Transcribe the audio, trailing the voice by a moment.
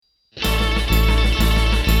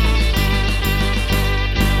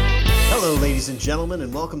gentlemen,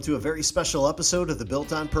 and welcome to a very special episode of the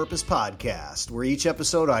Built on Purpose podcast, where each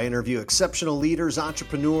episode I interview exceptional leaders,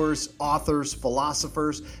 entrepreneurs, authors,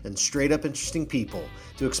 philosophers, and straight-up interesting people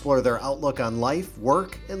to explore their outlook on life,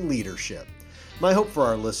 work, and leadership. My hope for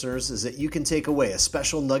our listeners is that you can take away a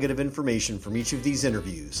special nugget of information from each of these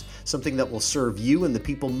interviews, something that will serve you and the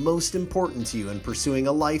people most important to you in pursuing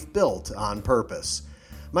a life built on purpose.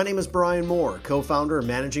 My name is Brian Moore, co-founder and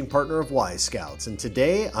managing partner of Y Scouts, and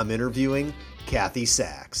today I'm interviewing Kathy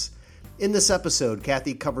Sachs. In this episode,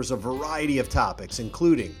 Kathy covers a variety of topics,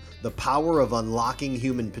 including the power of unlocking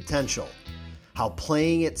human potential, how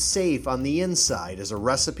playing it safe on the inside is a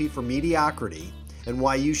recipe for mediocrity, and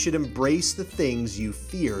why you should embrace the things you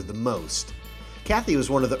fear the most. Kathy was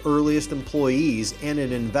one of the earliest employees and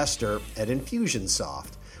an investor at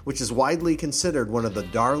Infusionsoft, which is widely considered one of the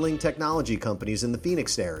darling technology companies in the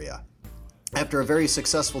Phoenix area. After a very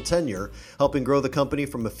successful tenure, helping grow the company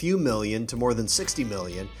from a few million to more than 60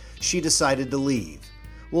 million, she decided to leave.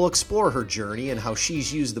 We'll explore her journey and how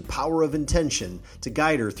she's used the power of intention to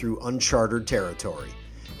guide her through uncharted territory.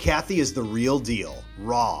 Kathy is the real deal,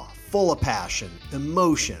 raw, full of passion,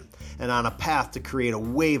 emotion, and on a path to create a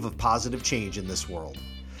wave of positive change in this world.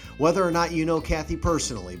 Whether or not you know Kathy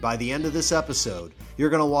personally, by the end of this episode, you're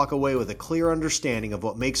going to walk away with a clear understanding of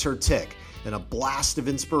what makes her tick and a blast of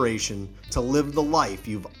inspiration to live the life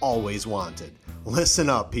you've always wanted. Listen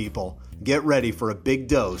up, people. Get ready for a big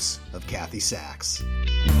dose of Kathy Sachs.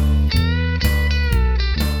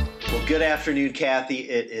 Well, good afternoon, Kathy.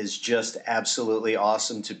 It is just absolutely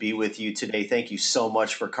awesome to be with you today. Thank you so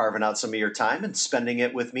much for carving out some of your time and spending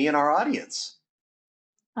it with me and our audience.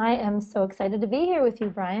 I am so excited to be here with you,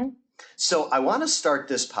 Brian. So I want to start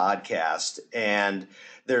this podcast, and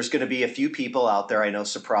there's going to be a few people out there, I know,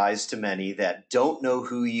 surprised to many, that don't know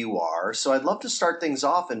who you are. So I'd love to start things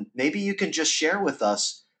off, and maybe you can just share with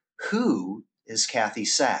us, who is Kathy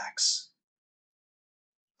Sachs?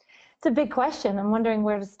 It's a big question. I'm wondering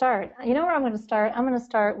where to start. You know where I'm going to start? I'm going to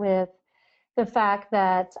start with the fact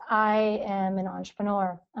that I am an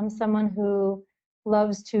entrepreneur. I'm someone who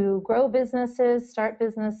loves to grow businesses, start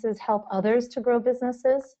businesses, help others to grow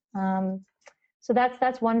businesses. So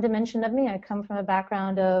that's one dimension of me. I come from a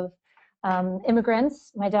background of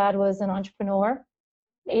immigrants. My dad was an entrepreneur,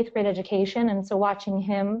 8th grade education, and so watching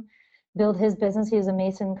him build his business, he was a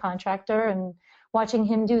mason contractor, and watching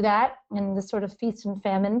him do that and the sort of feast and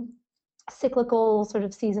famine, cyclical, sort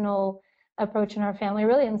of seasonal approach in our family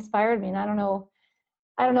really inspired me. And I don't know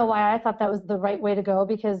why I thought that was the right way to go,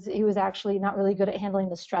 because he was actually not really good at handling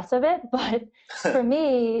the stress of it. But for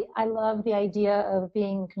me, I love the idea of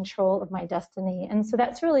being in control of my destiny. And so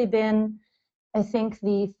that's really been, I think,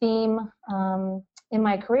 the theme in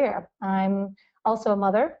my career. I'm also a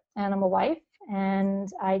mother and I'm a wife, and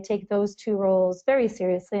I take those two roles very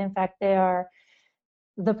seriously. In fact, they are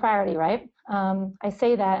the priority, right? I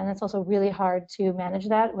say that, and it's also really hard to manage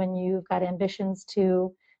that when you've got ambitions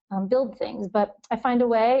to build things, but I find a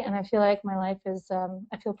way, and I feel like my life is.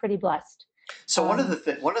 I feel pretty blessed. So one of the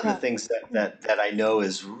things that I know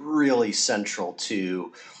is really central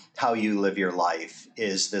to how you live your life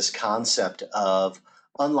is this concept of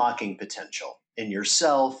unlocking potential in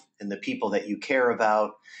yourself, in the people that you care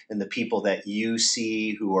about, in the people that you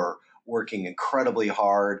see who are working incredibly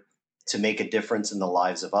hard to make a difference in the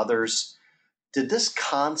lives of others. Did this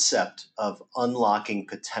concept of unlocking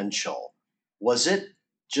potential, is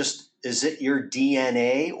it your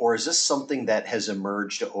DNA, or is this something that has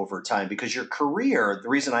emerged over time? Because your career, the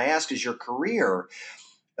reason I ask is your career,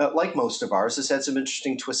 like most of ours, has had some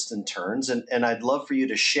interesting twists and turns. And I'd love for you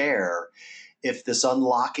to share if this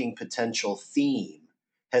unlocking potential theme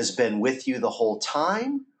has been with you the whole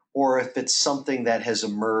time, or if it's something that has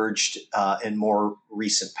emerged in more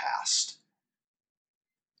recent past.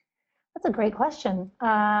 That's a great question.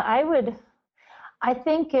 I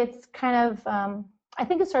think it's kind of, I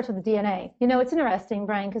think it starts with the DNA. You know, it's interesting,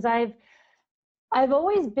 Brian, because I've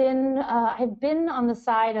always been, I've been on the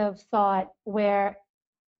side of thought where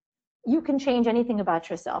you can change anything about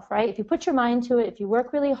yourself, right? If you put your mind to it, if you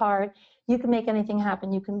work really hard, you can make anything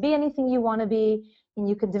happen. You can be anything you want to be, and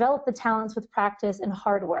you can develop the talents with practice and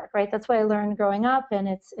hard work, right? That's what I learned growing up, and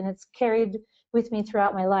it's carried with me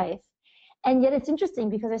throughout my life. And yet it's interesting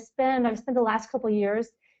because I've spent the last couple of years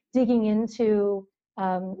digging into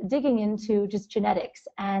just genetics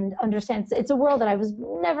and understand it's a world that I was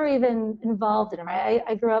never even involved in, right?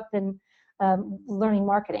 I grew up in learning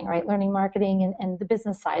marketing, right? Learning marketing and the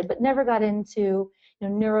business side, but never got into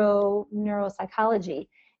neuropsychology.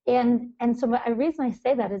 And so the reason I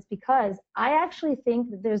say that is because I actually think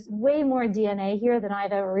that there's way more DNA here than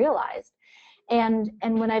I've ever realized. And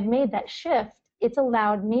when I've made that shift, it's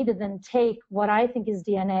allowed me to then take what I think is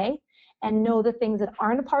DNA and know the things that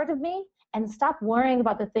aren't a part of me and stop worrying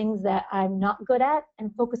about the things that I'm not good at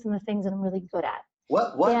and focus on the things that I'm really good at.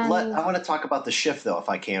 I want to talk about the shift, though, if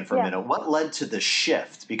I can, for a minute. What led to the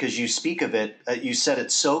shift? Because you speak of it, you said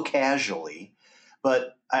it so casually,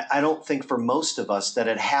 but I don't think for most of us that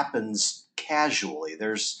it happens casually.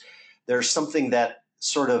 There's something that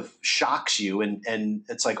sort of shocks you, and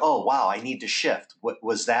it's like, oh, wow, I need to shift.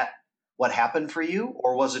 Was that what happened for you,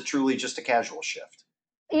 or was it truly just a casual shift?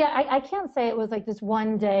 Yeah, I can't say it was like this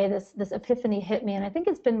one day, this epiphany hit me, and I think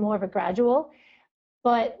it's been more of a gradual.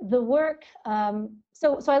 But the work,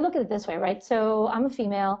 so I look at it this way, right? So I'm a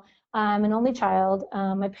female. I'm an only child.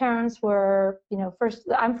 My parents were,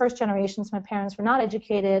 I'm first generation, so my parents were not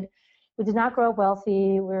educated. We did not grow up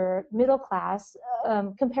wealthy. We're middle class.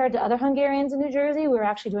 Compared to other Hungarians in New Jersey, we were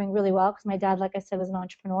actually doing really well because my dad, like I said, was an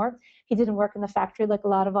entrepreneur. He didn't work in the factory like a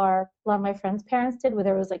lot of my friends' parents did, where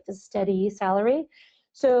there was like this steady salary.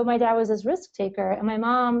 So my dad was this risk taker, and my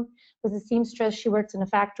mom was a seamstress. She worked in a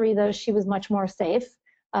factory, though she was much more safe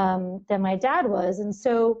than my dad was. And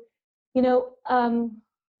so,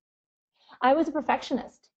 I was a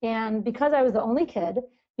perfectionist. And because I was the only kid,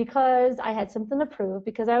 because I had something to prove,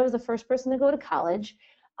 because I was the first person to go to college,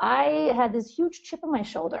 I had this huge chip on my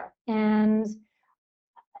shoulder. And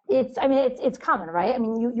it's common, right? I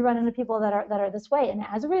mean, you run into people that are this way. And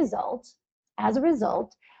as a result,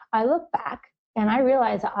 I look back and I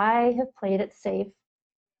realize I have played it safe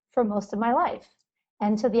for most of my life.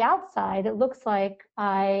 And to the outside, it looks like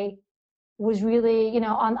I was really,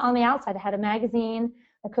 on the outside, I had a magazine.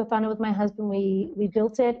 I co-founded with my husband. We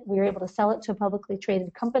built it. We were able to sell it to a publicly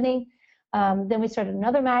traded company. Then we started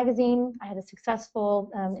another magazine. I had a successful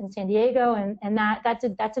in San Diego, and that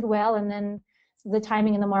did well. And then the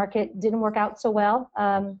timing in the market didn't work out so well.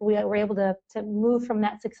 We were able to move from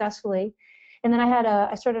that successfully. And then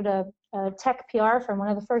I started a tech PR firm, one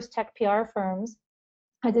of the first tech PR firms.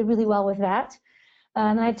 I did really well with that.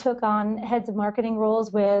 And I took on heads of marketing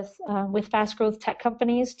roles with fast growth tech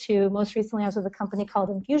companies. To most recently, I was with a company called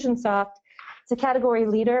Infusionsoft. It's a category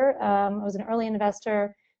leader. I was an early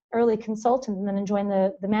investor, early consultant, and then joined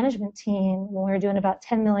the management team when we were doing about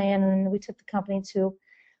 10 million. And we took the company to a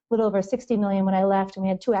little over 60 million when I left. And we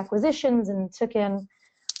had 2 acquisitions and took in,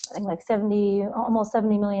 I think, like almost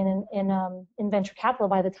 70 million in venture capital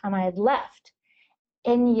by the time I had left.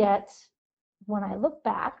 And yet, when I look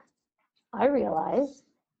back, I realized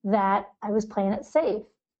that I was playing it safe.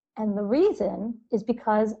 And the reason is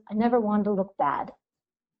because I never wanted to look bad.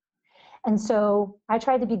 And so I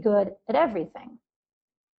tried to be good at everything.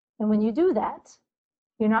 And when you do that,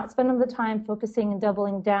 you're not spending the time focusing and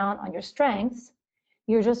doubling down on your strengths.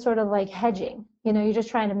 You're just sort of like hedging. You're just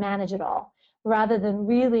trying to manage it all rather than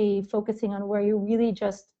really focusing on where you're really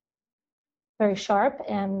just very sharp.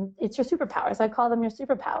 And it's your superpowers. I call them your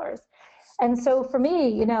superpowers. And so for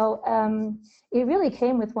me, it really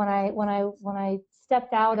came with when I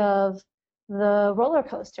stepped out of the roller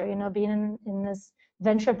coaster, being in this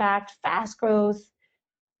venture-backed, fast growth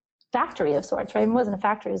factory of sorts, right? It wasn't a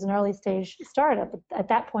factory; it was an early stage startup. At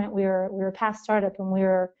that point, we were past startup, and we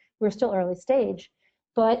were still early stage.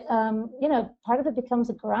 But part of it becomes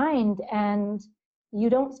a grind, and you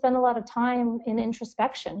don't spend a lot of time in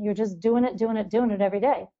introspection. You're just doing it every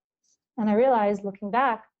day. And I realized, looking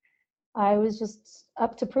back, I was just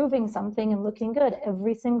up to proving something and looking good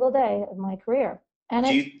every single day of my career. And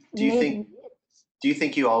do you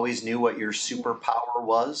think you always knew what your superpower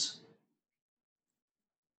was?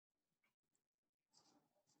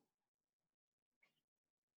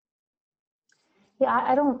 Yeah,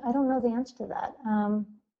 I don't know the answer to that.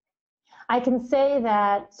 I can say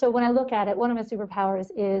that. So when I look at it, one of my superpowers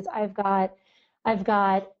is I've got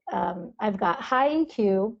high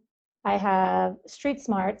EQ. I have street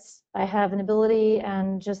smarts. I have an ability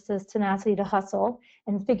and just this tenacity to hustle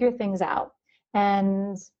and figure things out.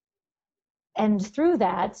 And through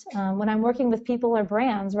that, when I'm working with people or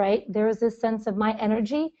brands, right, there is this sense of my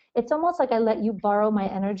energy. It's almost like I let you borrow my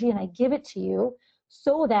energy and I give it to you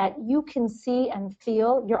so that you can see and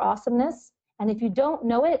feel your awesomeness. And if you don't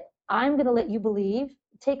know it, I'm going to let you believe.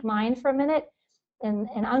 Take mine for a minute. And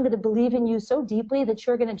I'm going to believe in you so deeply that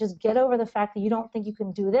you're going to just get over the fact that you don't think you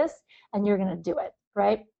can do this, and you're going to do it,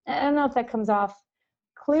 right? I don't know if that comes off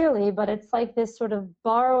clearly, but it's like this sort of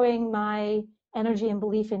borrowing my energy and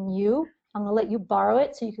belief in you. I'm going to let you borrow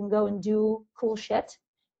it so you can go and do cool shit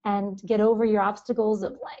and get over your obstacles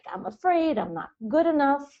of like, I'm afraid, I'm not good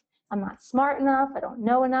enough, I'm not smart enough, I don't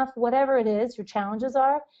know enough, whatever it is your challenges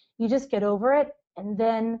are. You just get over it, and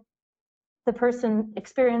then the person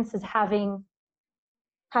experiences having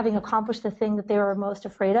having accomplished the thing that they were most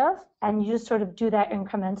afraid of, and you just sort of do that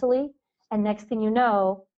incrementally, and next thing you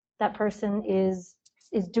know, that person is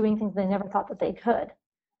doing things they never thought that they could.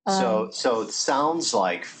 So it sounds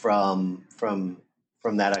like from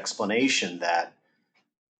that explanation that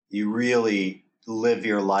you really live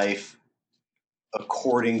your life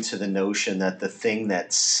according to the notion that the thing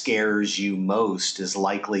that scares you most is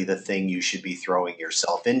likely the thing you should be throwing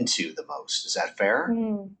yourself into the most. Is that fair?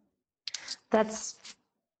 That's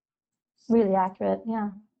really accurate.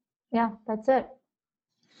 Yeah, that's it.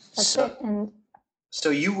 And so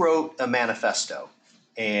you wrote a manifesto,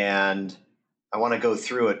 and I want to go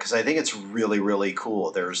through it because I think it's really, really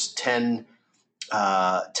cool. There's 10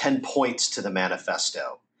 points to the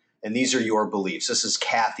manifesto, and these are your beliefs. This is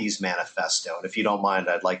Kathy's manifesto, and if you don't mind,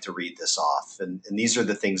 I'd like to read this off. And these are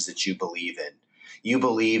the things that you believe in. You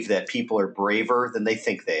believe that people are braver than they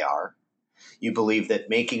think they are. You believe that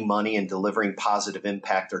making money and delivering positive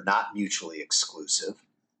impact are not mutually exclusive.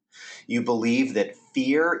 You believe that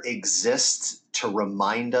fear exists to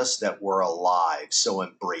remind us that we're alive, so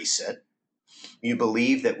embrace it. You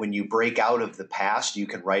believe that when you break out of the past, you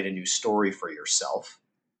can write a new story for yourself.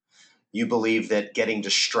 You believe that getting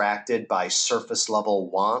distracted by surface level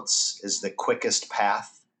wants is the quickest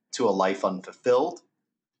path to a life unfulfilled.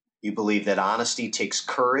 You believe that honesty takes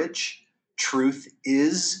courage. Truth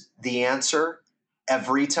is the answer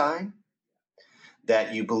every time.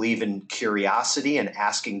 That you believe in curiosity and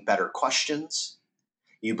asking better questions.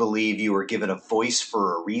 You believe you were given a voice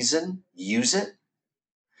for a reason. Use it.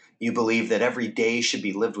 You believe that every day should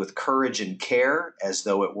be lived with courage and care as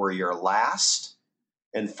though it were your last.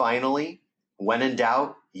 And finally, when in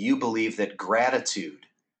doubt, you believe that gratitude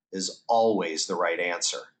is always the right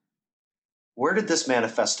answer. Where did this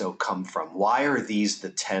manifesto come from? Why are these the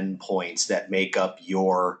 10 points that make up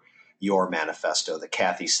your manifesto, the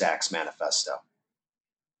Kathy Sachs manifesto?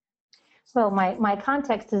 Well, my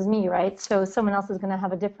context is me, right? So someone else is going to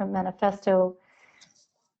have a different manifesto,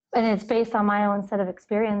 and it's based on my own set of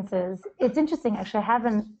experiences. It's interesting, actually. I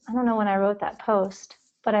don't know when I wrote that post,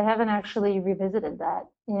 but I haven't actually revisited that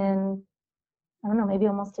in, I don't know, maybe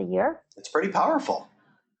almost a year. It's pretty powerful.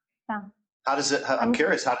 Yeah. I'm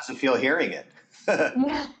curious, how does it feel hearing it?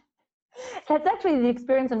 Yeah. That's actually the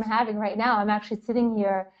experience I'm having right now. I'm actually sitting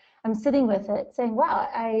here, I'm sitting with it saying, wow,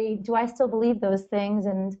 do I still believe those things?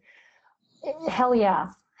 And hell yeah,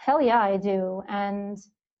 I do. And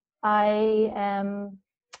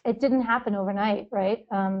it didn't happen overnight, right?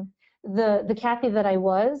 The Kathy that I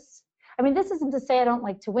was, this isn't to say I don't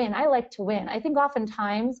like to win. I like to win. I think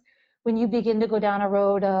oftentimes when you begin to go down a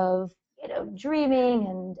road of,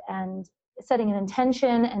 dreaming and setting an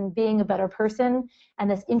intention and being a better person and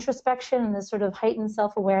this introspection and this sort of heightened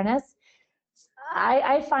self-awareness,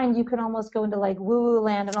 I find you can almost go into like woo-woo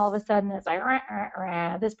land, and all of a sudden it's like,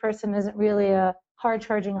 this person isn't really a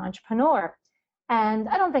hard-charging entrepreneur. And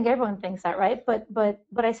I don't think everyone thinks that, right? But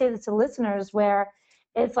I say this to listeners where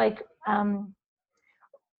it's like,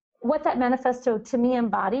 what that manifesto to me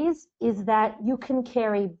embodies is that you can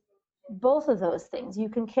carry both of those things. You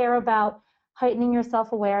can care about heightening your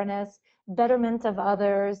self-awareness, betterment of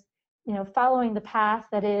others, following the path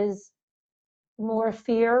that is more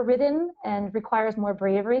fear-ridden and requires more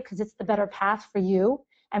bravery because it's the better path for you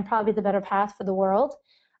and probably the better path for the world.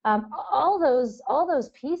 All those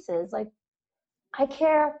pieces, like I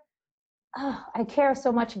care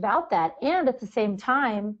so much about that. And at the same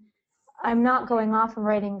time, I'm not going off and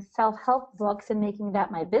writing self-help books and making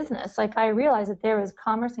that my business. Like I realize that there is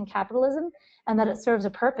commerce and capitalism and that it serves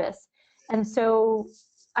a purpose. And so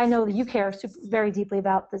I know that you care very deeply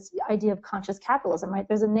about this idea of conscious capitalism, right?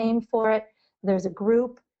 There's a name for it. There's a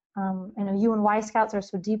group. I know you and Y Scouts are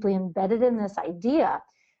so deeply embedded in this idea.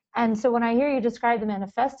 And so when I hear you describe the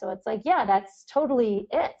manifesto, it's like, yeah, that's totally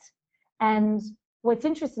it. And what's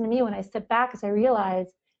interesting to me when I step back is I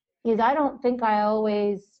realize is I don't think I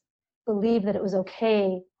always believe that it was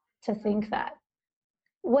okay to think that.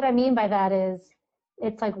 What I mean by that is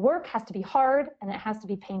it's like work has to be hard and it has to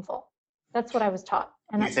be painful. That's what I was taught.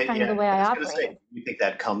 And that's kind of the way I operate. You think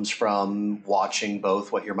that comes from watching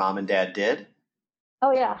both what your mom and dad did?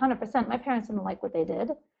 Oh yeah, 100%. My parents didn't like what they did.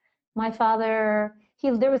 My father,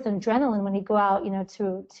 there was adrenaline when he'd go out,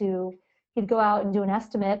 he'd go out and do an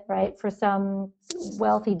estimate, right, for some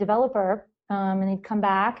wealthy developer, and he'd come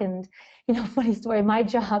back and, funny story, my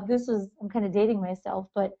job, I'm kind of dating myself,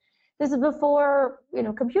 but this is before,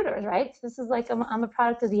 computers, right? So this is like, I'm a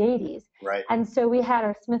product of the 80s. Right. And so we had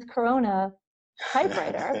our Smith Corona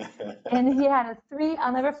typewriter, and he had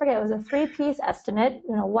I'll never forget, it was a 3-piece estimate,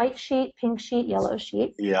 white sheet, pink sheet, yellow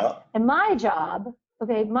sheet. Yeah. And my job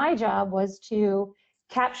was to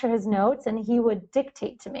capture his notes and he would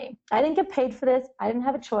dictate to me. I didn't get paid for this. I didn't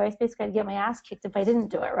have a choice. Basically, I'd get my ass kicked if I didn't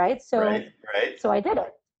do it, right? Right. So I did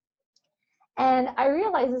it. And I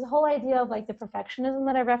realized this whole idea of like the perfectionism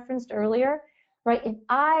that I referenced earlier, right? If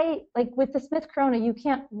I, like with the Smith Corona, you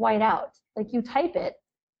can't white out. Like you type it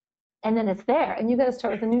and then it's there. And you got to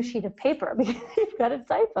start with a new sheet of paper because you've got a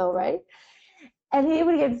typo, right? And he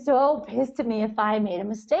would get so pissed at me if I made a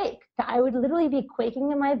mistake. I would literally be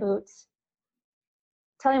quaking in my boots,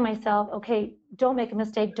 telling myself, okay, don't make a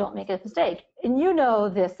mistake, don't make a mistake. And you know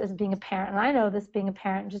this as being a parent, and I know this being a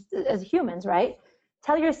parent just as humans, right?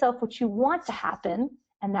 Tell yourself what you want to happen,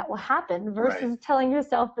 and that will happen, versus telling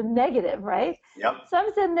yourself the negative, right? Yep. So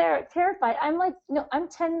I'm sitting there terrified. I'm like, I'm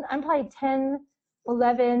probably 10,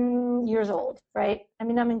 11 years old, right? I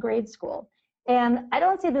mean, I'm in grade school. And I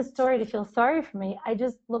don't say this story to feel sorry for me. I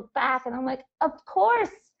just look back and I'm like, of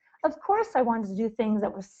course I wanted to do things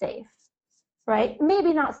that were safe, right?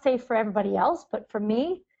 Maybe not safe for everybody else, but for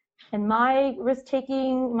me and my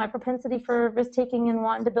risk-taking, my propensity for risk-taking and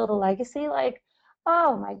wanting to build a legacy, like,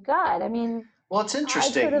 oh my God. I mean, well, it's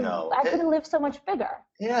interesting, though. I could have lived so much bigger.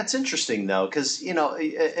 Yeah, it's interesting, though, because, and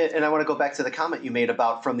I want to go back to the comment you made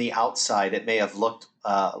about from the outside, it may have looked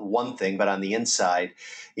one thing, but on the inside,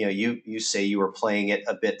 you say you were playing it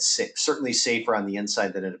a bit certainly safer on the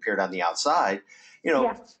inside than it appeared on the outside.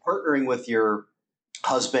 Partnering with your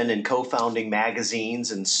husband and co-founding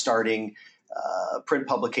magazines and starting print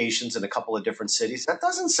publications in a couple of different cities, that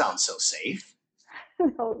doesn't sound so safe.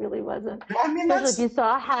 No, it really wasn't. I mean, especially if you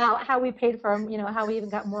saw how we paid for them, how we even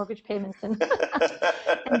got mortgage payments and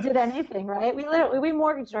and did anything, right? We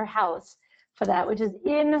mortgaged our house for that, which is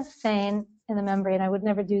insane in the membrane.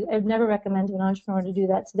 I'd never recommend to an entrepreneur to do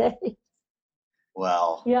that today.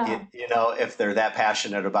 Well, if they're that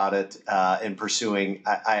passionate about it in pursuing,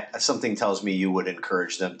 something tells me you would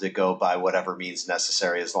encourage them to go by whatever means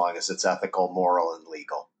necessary, as long as it's ethical, moral, and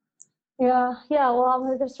legal. Yeah.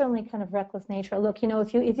 Well, there's certainly kind of reckless nature. Look,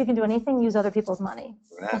 if you can do anything, use other people's money.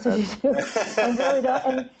 That's what you do.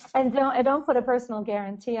 And really don't put a personal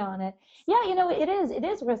guarantee on it. Yeah, it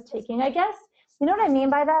is risk taking. I guess you know what I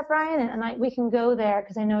mean by that, Brian. And we can go there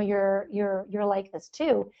because I know you're like this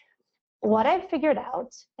too. What I've figured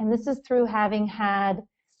out, and this is through having had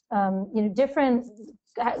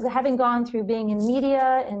having gone through being in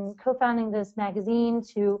media and co-founding this magazine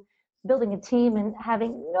to building a team and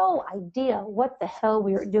having no idea what the hell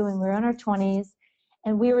we were doing. We were in our 20s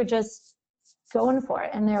and we were just going for it.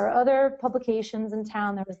 And there were other publications in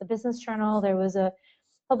town. There was the Business Journal. There was a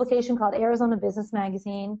publication called Arizona Business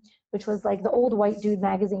Magazine, which was like the old white dude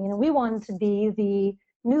magazine. And we wanted to be the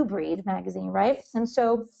new breed magazine, right? And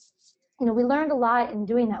so, we learned a lot in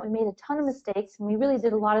doing that. We made a ton of mistakes and we really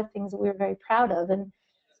did a lot of things that we were very proud of. And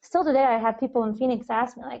still today, I have people in Phoenix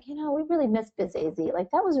ask me, like, we really miss BizAZ.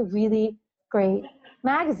 Like, that was a really great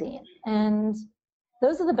magazine. And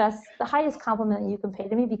those are the highest compliment that you can pay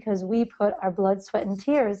to me because we put our blood, sweat, and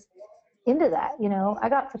tears into that. I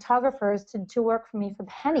got photographers to work for me for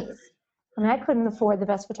pennies. I mean, I couldn't afford the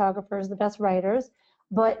best photographers, the best writers,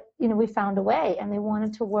 but, we found a way and they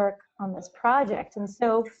wanted to work on this project. And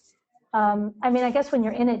so, I guess when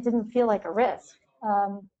you're in it didn't feel like a risk.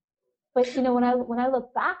 But when I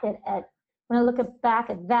look back at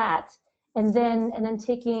that, and then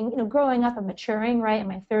taking, growing up and maturing, right, in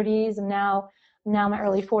my 30s, and now my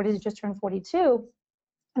early 40s, just turned 42.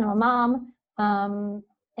 I'm a mom,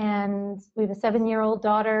 and we have a 7-year-old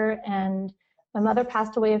daughter, and my mother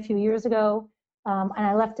passed away a few years ago, and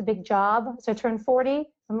I left a big job. So I turned 40,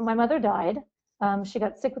 and my mother died. She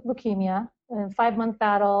got sick with leukemia, a 5-month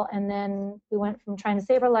battle, and then we went from trying to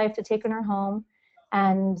save her life to taking her home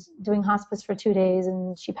and doing hospice for 2 days,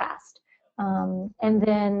 and she passed. And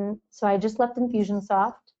then, so I just left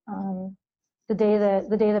Infusionsoft the day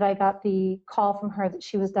that I got the call from her that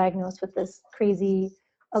she was diagnosed with this crazy,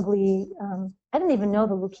 ugly, I didn't even know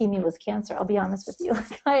the leukemia was cancer, I'll be honest with you.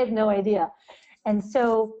 I had no idea. And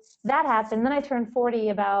so that happened. Then I turned 40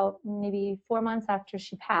 about maybe 4 months after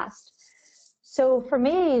she passed. So for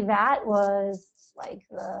me, that was like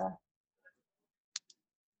the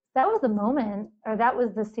moment, or that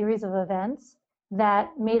was the series of events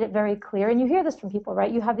that made it very clear. And you hear this from people,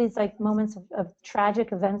 right? You have these like moments of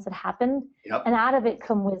tragic events that happened, yep. And out of it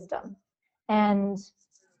come wisdom. And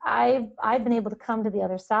I've been able to come to the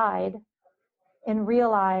other side and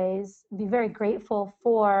realize, be very grateful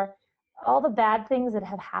for all the bad things that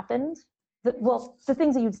have happened. The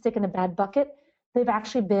things that you'd stick in a bad bucket, they've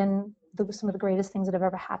actually been some of the greatest things that have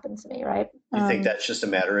ever happened to me, right? You think that's just a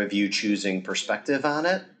matter of you choosing perspective on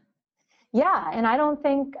it? Yeah, and I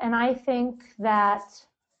think that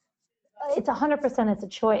it's 100% it's a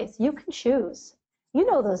choice. You can choose. you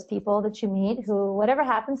know those people that you meet who, whatever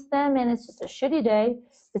happens to them, and it's just a shitty day.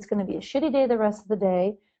 It's going to be a shitty day the rest of the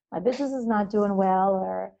day. My business is not doing well,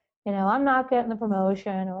 or, I'm not getting the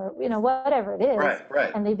promotion, or, whatever it is.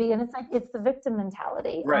 Right. And it's like, it's the victim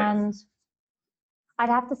mentality. Right. And I'd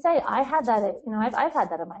have to say, I had that, I've had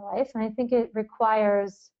that in my life. And I think it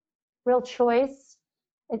requires real choice,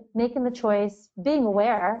 making the choice, being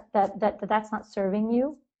aware that that's not serving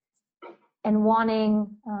you, and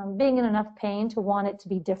wanting, being in enough pain to want it to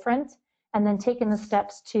be different, and then taking the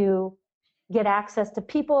steps to get access to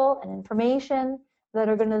people and information that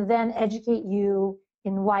are going to then educate you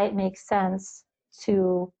in why it makes sense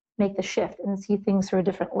to make the shift and see things through a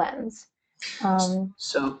different lens.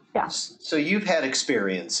 So you've had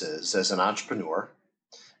experiences as an entrepreneur,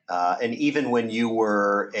 and even when you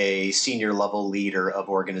were a senior level leader of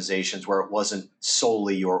organizations where it wasn't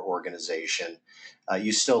solely your organization,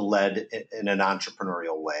 you still led in an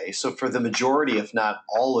entrepreneurial way. So for the majority, if not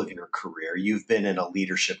all of your career, you've been in a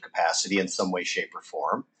leadership capacity in some way, shape, or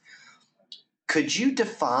form. Could you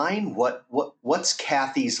define what's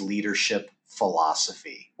Kathy's leadership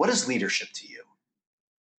philosophy? What is leadership to you?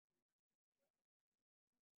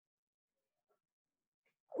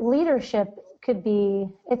 Leadership could be,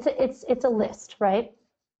 it's a list, right?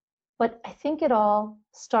 But I think it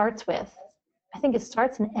starts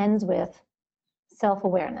and ends with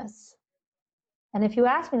self-awareness. And if you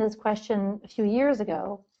asked me this question a few years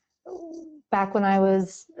ago, back when I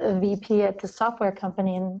was a VP at the software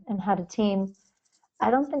company and had a team, I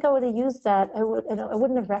don't think I would have used that. I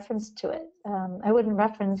wouldn't have referenced to it. I wouldn't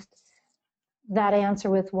reference that answer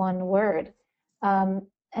with one word. And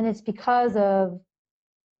it's because of,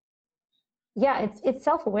 it's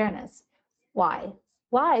self-awareness. Why?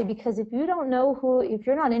 Because if you don't know if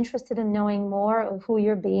you're not interested in knowing more of who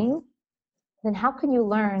you're being, then how can you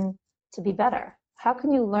learn to be better? How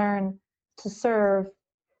can you learn to serve?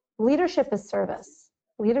 Leadership is service.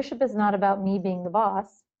 Leadership is not about me being the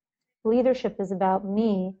boss. Leadership is about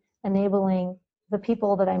me enabling the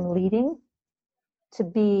people that I'm leading to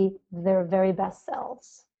be their very best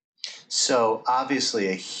selves. So obviously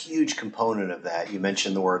a huge component of that, you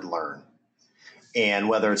mentioned the word learn. And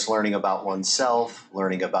whether it's learning about oneself,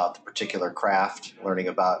 learning about the particular craft, learning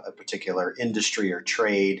about a particular industry or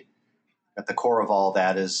trade, at the core of all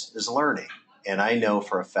that is learning. And I know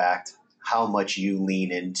for a fact how much you lean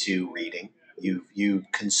into reading. You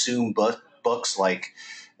consume books like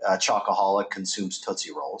Chocoholic consumes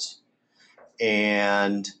Tootsie Rolls.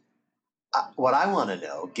 And what I want to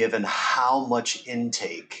know, given how much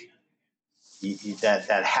intake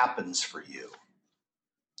that happens for you,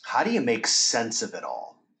 how do you make sense of it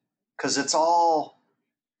all? Because it's all,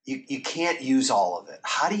 you can't use all of it.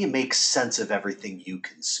 How do you make sense of everything you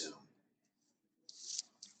consume?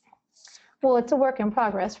 Well, it's a work in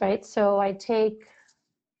progress, right? So you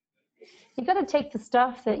got to take the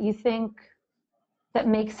stuff that you think that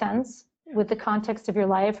makes sense with the context of your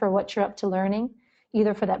life or what you're up to learning,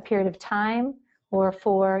 either for that period of time or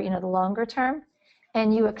for, the longer term.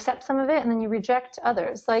 And you accept some of it and then you reject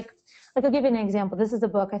others. Like I'll give you an example. This is a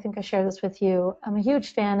book, I think I shared this with you. I'm a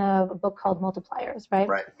huge fan of a book called Multipliers, right?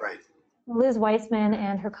 Right. Liz Wiseman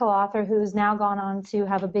and her co-author, who's now gone on to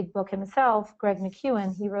have a big book himself, Greg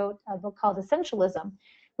McKeown, he wrote a book called Essentialism,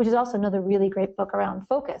 which is also another really great book around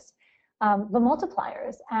focus. The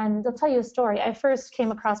Multipliers. And I'll tell you a story. I first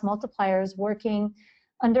came across Multipliers working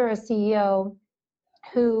under a CEO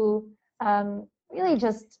who really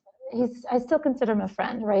I still consider him a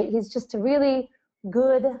friend, right? He's just a really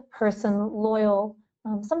good person, loyal,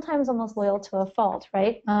 sometimes almost loyal to a fault,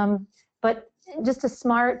 right? But just a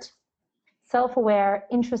smart, self-aware,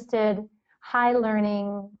 interested,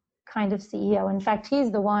 high-learning kind of CEO. In fact,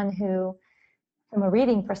 he's the one who, from a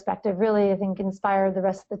reading perspective, really, I think, inspired the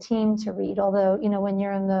rest of the team to read. Although, when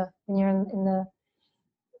you're in the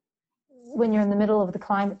middle of the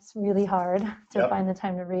climb, it's really hard to find the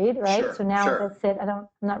time to read, right? Sure, so now that's it. I'm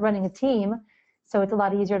not running a team, so it's a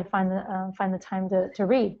lot easier to find the time to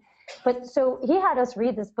read. But so he had us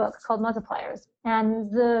read this book called Multipliers,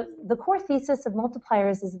 and the core thesis of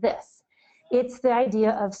Multipliers is this. It's the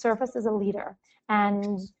idea of service as a leader,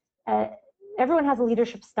 and everyone has a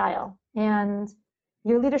leadership style, and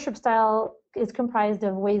your leadership style is comprised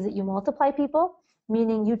of ways that you multiply people,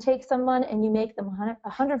 meaning you take someone and you make them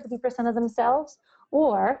 150% of themselves,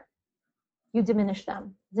 or you diminish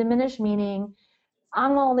them. Diminish meaning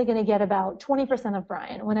I'm only going to get about 20% of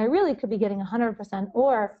Brian when I really could be getting 100%,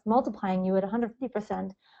 or multiplying you at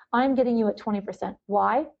 150%, I'm getting you at 20%.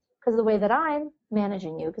 Why? Because of the way that I'm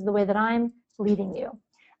managing you, because of the way that I'm leading you.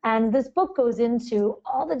 And this book goes into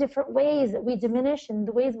all the different ways that we diminish and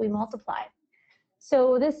the ways we multiply.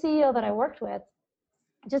 So this CEO that I worked with,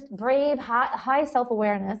 just brave, high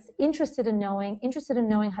self-awareness, interested in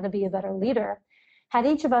knowing how to be a better leader. Had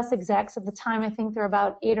each of us execs at the time, I think there were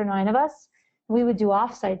about 8 or 9 of us, we would do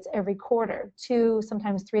offsites every quarter, 2,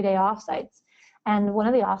 sometimes 3-day offsites. And one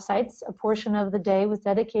of the offsites, a portion of the day was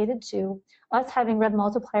dedicated to us having read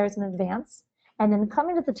multipliers in advance, and then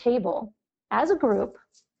coming to the table as a group,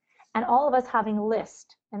 and all of us having a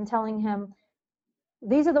list and telling him,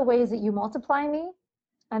 these are the ways that you multiply me,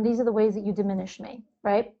 and these are the ways that you diminish me,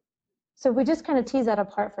 right? So we just kind of tease that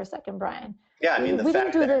apart for a second, Brian. Yeah, I mean, we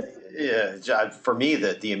didn't do this. For me,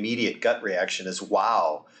 the immediate gut reaction is,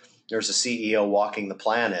 wow, there's a CEO walking the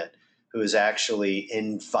planet who is actually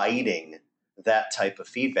inviting that type of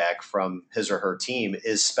feedback from his or her team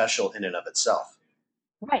is special in and of itself.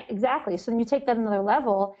 Right, exactly. So then you take that another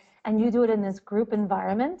level and you do it in this group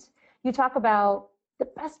environment. You talk about the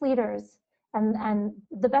best leaders and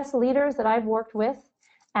the best leaders that I've worked with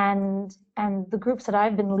and the groups that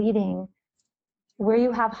I've been leading, where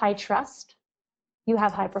you have high trust, you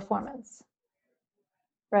have high performance,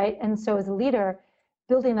 right? And so as a leader,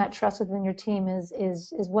 building that trust within your team is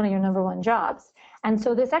one of your number one jobs. And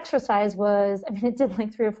so this exercise was, I mean, it did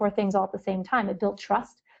like 3 or 4 things all at the same time. It built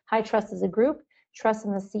trust, high trust as a group, trust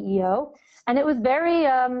in the CEO. And it was very,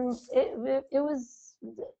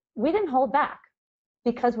 we didn't hold back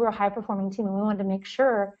because we're a high performing team and we wanted to make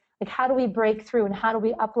sure, like, how do we break through and how do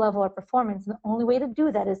we up level our performance? And the only way to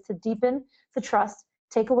do that is to deepen the trust,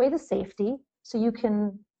 take away the safety, so you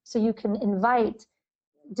can invite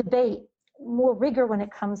debate, more rigor when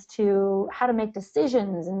it comes to how to make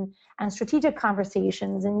decisions and strategic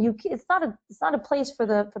conversations. And it's not a place for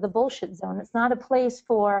the bullshit zone. It's not a place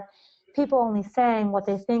for people only saying what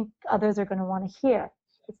they think others are going to want to hear.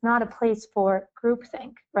 It's not a place for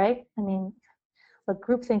groupthink, right? I mean, but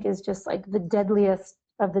groupthink is just like the deadliest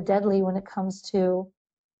of the deadly when it comes to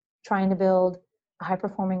trying to build a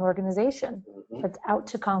high-performing organization that's out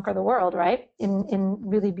to conquer the world, right? In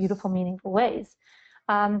really beautiful, meaningful ways.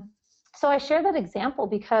 So I share that example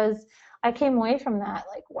because I came away from that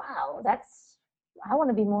like, wow, I want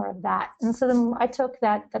to be more of that. And so then I took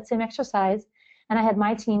that same exercise and I had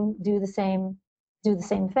my team do the same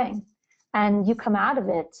thing. And you come out of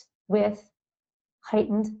it with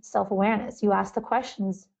heightened self-awareness. You ask the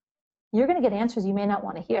questions, you're going to get answers you may not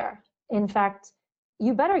want to hear. In fact,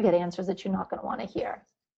 you better get answers that you're not going to want to hear.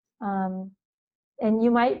 And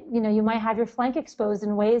you might have your flank exposed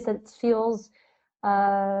in ways that feels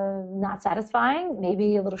not satisfying,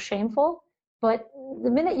 maybe a little shameful. But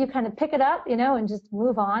the minute you kind of pick it up, and just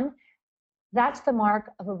move on, that's the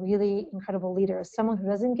mark of a really incredible leader. Someone who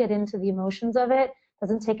doesn't get into the emotions of it,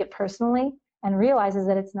 doesn't take it personally, and realizes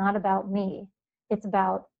that it's not about me. It's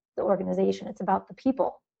about the organization. It's about the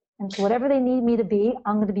people. And so whatever they need me to be,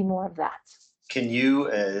 I'm going to be more of that. Can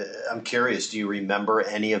you, I'm curious, do you remember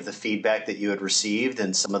any of the feedback that you had received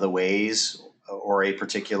and some of the ways or a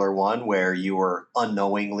particular one where you were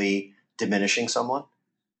unknowingly diminishing someone?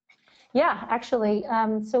 Yeah, actually.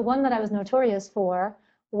 So one that I was notorious for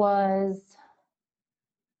was,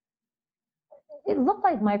 it looked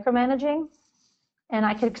like micromanaging, and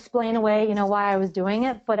I could explain away, why I was doing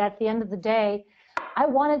it. But at the end of the day, I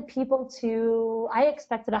wanted people I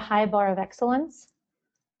expected a high bar of excellence.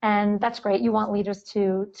 And that's great. You want leaders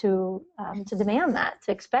to demand that,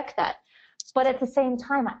 to expect that. But at the same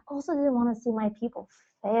time, I also didn't want to see my people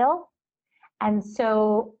fail. And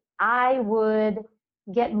so I would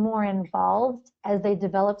get more involved as they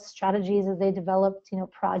developed strategies, as they developed,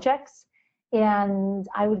 projects, and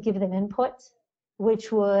I would give them input,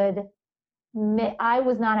 which I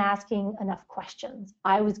was not asking enough questions.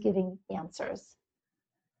 I was giving answers,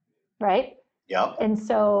 right? Yeah. And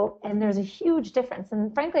there's a huge difference.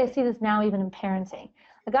 And frankly, I see this now even in parenting.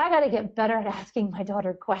 Like, I got to get better at asking my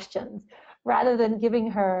daughter questions rather than giving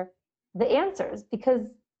her the answers, because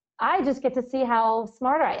I just get to see how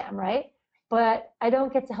smart I am, right? But I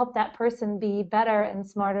don't get to help that person be better and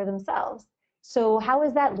smarter themselves. So how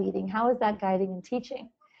is that leading? How is that guiding and teaching?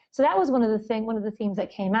 So that was one of the themes that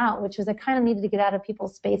came out, which was I kind of needed to get out of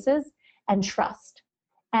people's spaces and trust.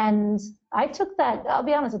 And I took that, I'll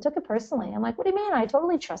be honest, I took it personally. I'm like, what do you mean? I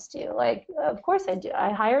totally trust you. Like, of course I do.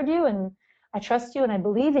 I hired you and I trust you and I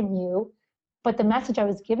believe in you. But the message I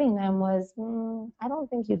was giving them was, I don't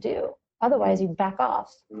think you do. Otherwise, you'd back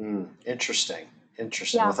off. Interesting.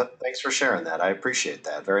 Yeah. Well, thanks for sharing that. I appreciate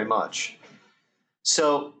that very much.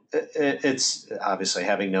 So it's obviously,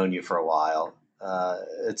 having known you for a while,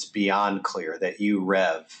 it's beyond clear that you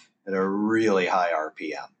rev at a really high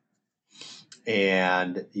RPM.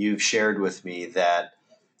 And you've shared with me that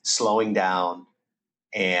slowing down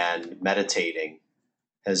and meditating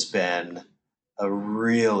has been a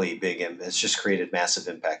really big impact. It's just created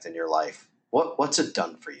massive impact in your life. What's it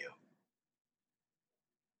done for you?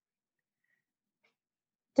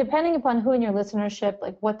 Depending upon who in your listenership,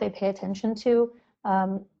 like what they pay attention to,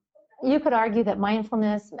 you could argue that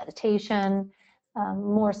mindfulness, meditation,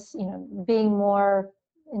 more, being more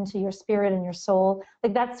into your spirit and your soul,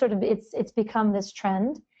 like that's sort of, it's become this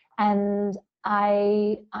trend. And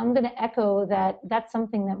I'm going to echo that that's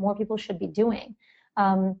something that more people should be doing.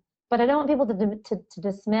 But I don't want people to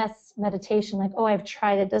dismiss meditation like, oh, I've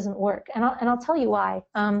tried, it doesn't work. And I'll tell you why.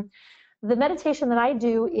 The meditation that I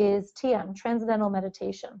do is TM, Transcendental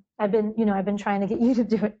Meditation. I've been trying to get you to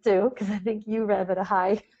do it too, because I think you rev at a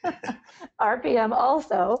high RPM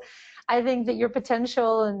also. I think that your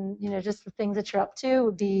potential and, just the things that you're up to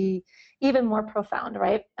would be even more profound,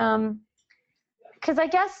 right? Because I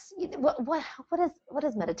guess what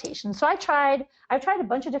is meditation? So I've tried a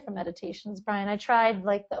bunch of different meditations, Brian. I tried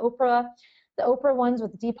like the Oprah ones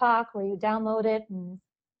with Deepak, where you download it, and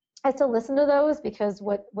I still listen to those because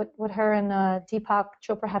what her and Deepak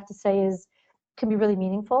Chopra have to say can be really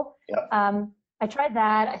meaningful. Yeah. I tried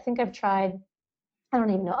that. I think I've tried, I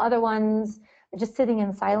don't even know, other ones, just sitting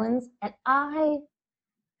in silence, and I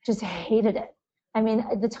just hated it. I mean,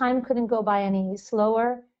 the time couldn't go by any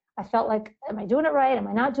slower. I felt like, am I doing it right? Am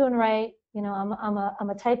I not doing it right? I'm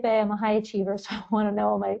a type A, I'm a high achiever, so I want to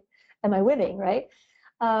know, am I winning, right?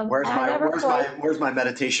 Where's my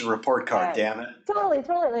meditation report card? Right. Damn it! Totally.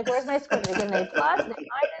 Like, where's my score? Did I get an A plus?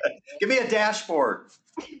 Give me a dashboard.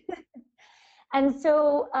 And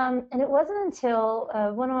so, and it wasn't until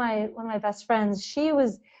one of my best friends, she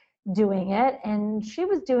was doing it, and she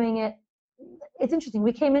was doing it. It's interesting.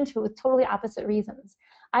 We came into it with totally opposite reasons.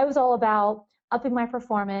 I was all about upping my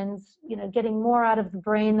performance, getting more out of the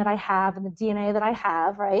brain that I have and the DNA that I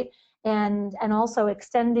have, right? And also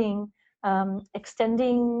extending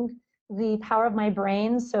the power of my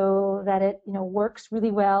brain so that it, works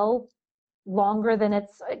really well longer than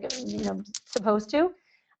it's, supposed to.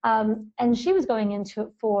 And she was going into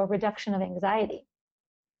it for reduction of anxiety.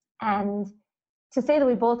 And to say that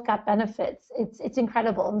we both got benefits, it's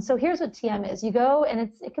incredible. And so here's what TM is. You go,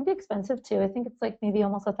 and it can be expensive too. I think it's like maybe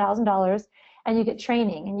almost $1,000, and you get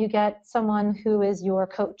training, and you get someone who is your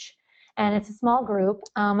coach. And it's a small group.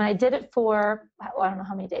 And I did it for, I don't know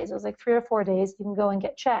how many days. It was like 3 or 4 days. You can go and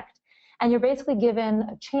get checked. And you're basically given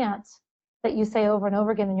a chant that you say over and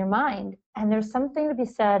over again in your mind. And there's something to be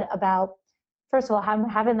said about, first of all,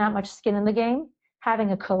 having that much skin in the game,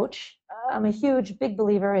 having a coach. I'm a big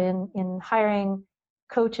believer in hiring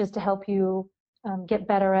coaches to help you get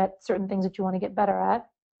better at certain things that you want to get better at.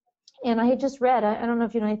 And I had just read, I don't know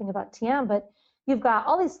if you know anything about TM, but you've got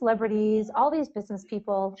all these celebrities, all these business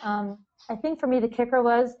people. I think for me, the kicker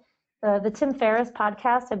was the Tim Ferriss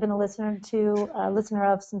podcast. I've been a listener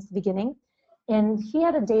of since the beginning. And he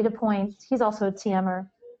had a data point. He's also a TMer.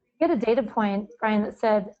 He had a data point, Brian, that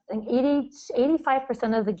said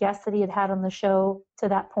 85% of the guests that he had on the show to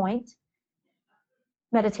that point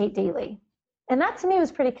meditate daily. And that to me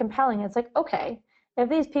was pretty compelling. It's like, okay, if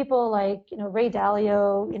these people like, Ray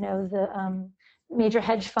Dalio, the major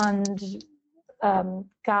hedge fund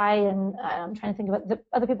guy, and I'm trying to think about the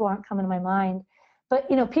other people aren't coming to my mind, but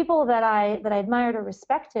people that I admired or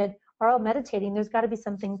respected are all meditating. There's got to be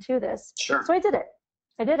something to this. Sure. So I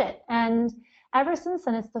did it. And ever since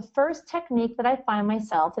then, it's the first technique that I find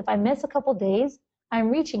myself, if I miss a couple days, I'm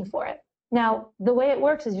reaching for it. Now, the way it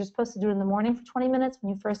works is you're supposed to do it in the morning for 20 minutes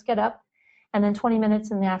when you first get up, and then 20 minutes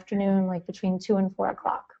in the afternoon, like between 2 and 4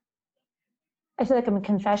 o'clock. I feel like I'm a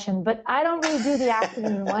confession, but I don't really do the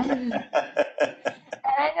afternoon one. And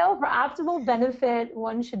I know for optimal benefit,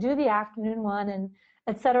 one should do the afternoon one, and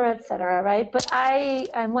et cetera, right? But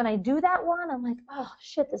when I do that one, I'm like, oh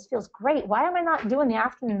shit, this feels great. Why am I not doing the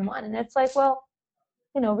afternoon one? And it's like, well,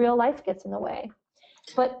 real life gets in the way.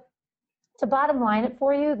 But to bottom line it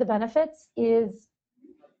for you, the benefits is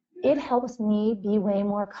it helps me be way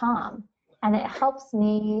more calm. And it helps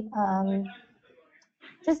me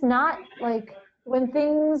just not like when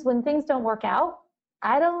things don't work out,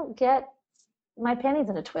 I don't get my panties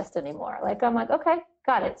in a twist anymore. Like I'm like, okay,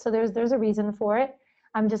 got it. So there's a reason for it.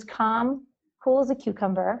 I'm just calm, cool as a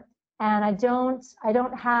cucumber, and I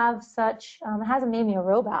don't have such. It hasn't made me a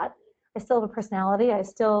robot. I still have a personality. I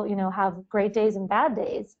still have great days and bad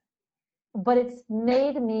days, but it's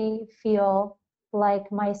made me feel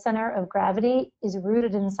like my center of gravity is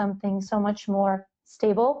rooted in something so much more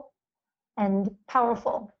stable and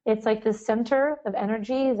powerful. It's like this center of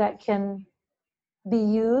energy that can be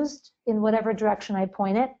used in whatever direction I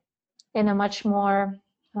point it in a much more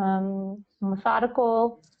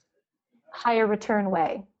methodical, higher return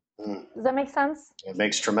way. Mm. Does that make sense? It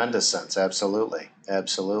makes tremendous sense. Absolutely.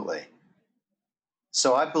 Absolutely.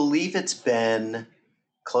 So I believe it's been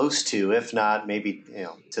close to, if not maybe,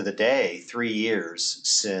 to the day, 3 years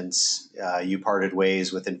since you parted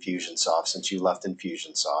ways with Infusionsoft, since you left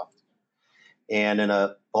Infusionsoft. And in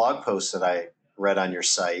a blog post that I read on your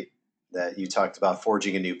site that you talked about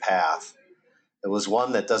forging a new path, it was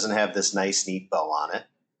one that doesn't have this nice, neat bow on it.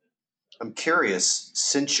 I'm curious,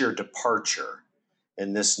 since your departure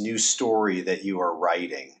and this new story that you are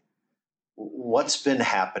writing, what's been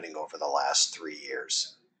happening over the last 3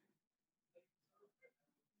 years?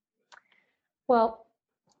 Well,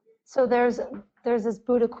 so there's this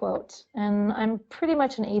Buddha quote, and I'm pretty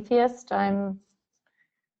much an atheist. I'm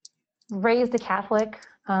raised a Catholic,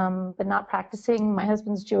 but not practicing. My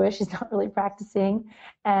husband's Jewish; he's not really practicing,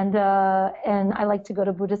 and I like to go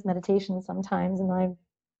to Buddhist meditation sometimes. And I'm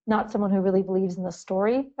not someone who really believes in the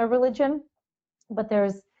story of religion, but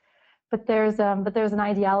there's an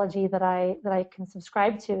ideology that I can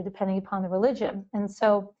subscribe to depending upon the religion. And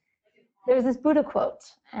so there's this Buddha quote,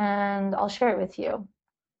 and I'll share it with you.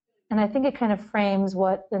 And I think it kind of frames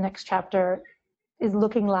what the next chapter is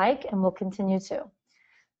looking like and will continue to.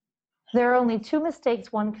 There are only two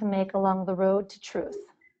mistakes one can make along the road to truth: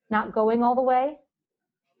 not going all the way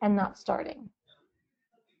and not starting.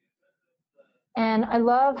 And I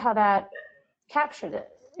love how that captured it.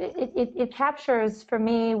 It captures for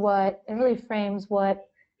me it really frames what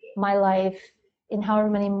my life, in however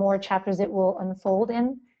many more chapters it will unfold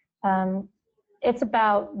in. It's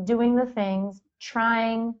about doing the things,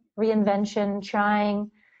 trying reinvention,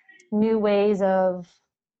 trying new ways of,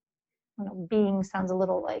 being sounds a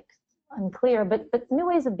little like unclear, but new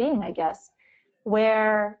ways of being, I guess,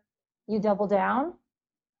 where you double down,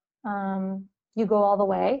 you go all the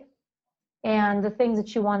way, and the things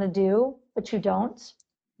that you want to do, but you don't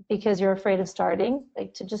because you're afraid of starting,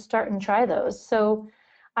 like to just start and try those. So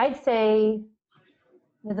I'd say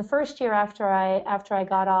the first year after I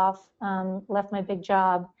got off, left my big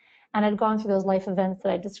job, and I'd gone through those life events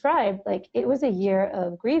that I described, like it was a year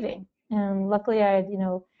of grieving. And luckily I had,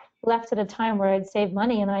 left at a time where I'd saved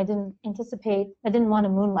money, and I didn't want to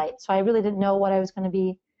moonlight. So I really didn't know what I was going to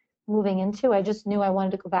be moving into. I just knew I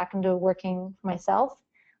wanted to go back into working for myself,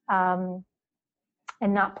 and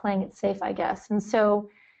not playing it safe, I guess. And so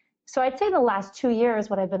I'd say the last 2 years,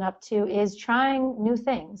 what I've been up to is trying new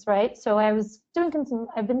things, right? So I've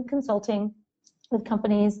been consulting with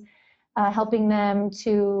companies, helping them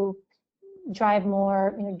to drive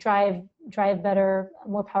more, drive better,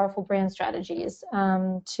 more powerful brand strategies,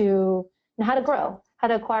 to how to grow, how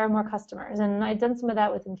to acquire more customers. And I'd done some of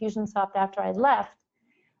that with Infusionsoft after I left.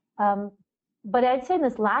 But I'd say in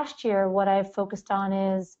this last year, what I've focused on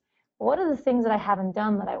is, what are the things that I haven't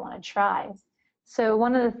done that I want to try? So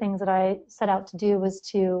one of the things that I set out to do was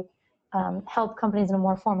to help companies in a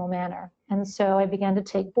more formal manner. And so I began to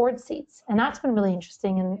take board seats. And that's been really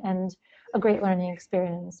interesting and a great learning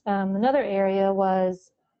experience. Another area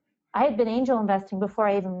was, I had been angel investing before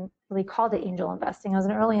I even really called it angel investing. I was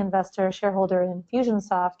an early investor, shareholder in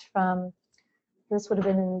Infusionsoft from, this would have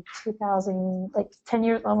been in 2000, like 10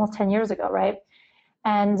 years, almost 10 years ago, right?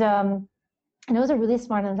 And it was a really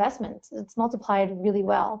smart investment. It's multiplied really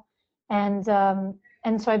well. And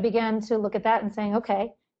so I began to look at that and saying,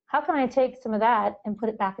 okay, how can I take some of that and put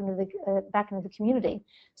it back into the community?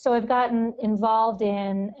 So I've gotten involved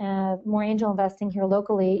in more angel investing here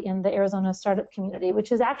locally in the Arizona startup community,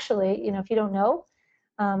 which is actually, if you don't know,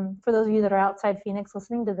 for those of you that are outside Phoenix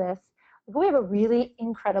listening to this, we have a really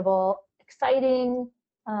incredible, exciting,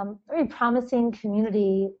 very promising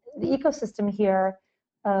community, the ecosystem here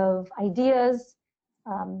of ideas,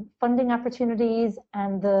 funding opportunities,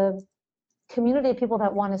 and the community of people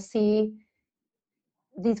that want to see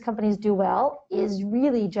these companies do well is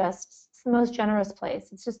really just the most generous place.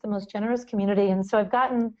 It's just the most generous community. And so I've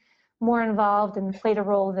gotten more involved and played a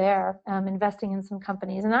role there, investing in some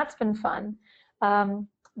companies, and that's been fun.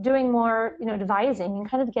 Doing more, advising and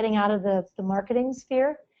kind of getting out of the marketing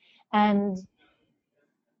sphere and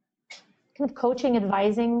kind of coaching,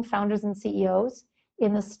 advising founders and CEOs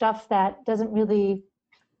in the stuff that doesn't really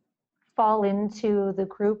fall into the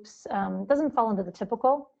groups, doesn't fall into the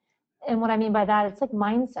typical. And what I mean by that, it's like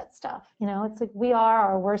mindset stuff. It's like we are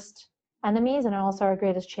our worst enemies and also our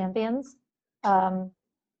greatest champions.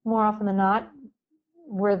 More often than not,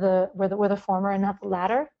 we're the former and not the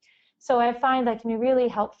latter. So I find that can be really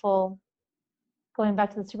helpful. Going back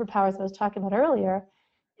to the superpowers I was talking about earlier,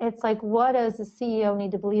 it's like, what does the CEO need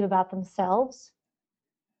to believe about themselves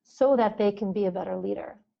so that they can be a better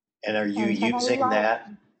leader? And are you using that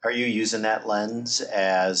Are you using that lens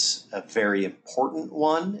as a very important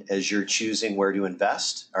one as you're choosing where to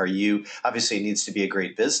invest? Are you, obviously it needs to be a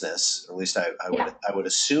great business, or at least Yeah. I would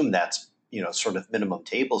assume that's, sort of minimum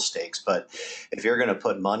table stakes. But if you're going to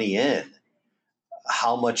put money in,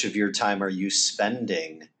 how much of your time are you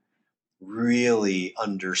spending really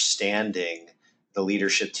understanding the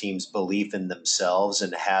leadership team's belief in themselves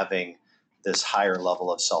and having this higher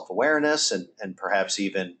level of self-awareness, and perhaps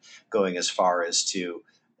even going as far as to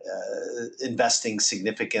investing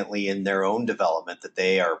significantly in their own development, that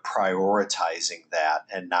they are prioritizing that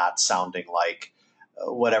and not sounding like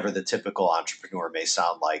whatever the typical entrepreneur may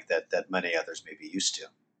sound like, that many others may be used to.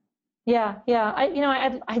 Yeah, yeah.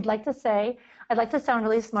 I'd like to say, I'd like to sound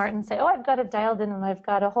really smart and say, oh, I've got it dialed in and I've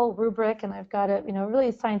got a whole rubric and I've got a,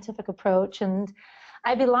 really scientific approach. And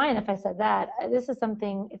I'd be lying if I said that. This is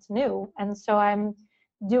something, it's new. And so I'm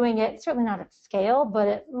doing it, certainly not at scale, but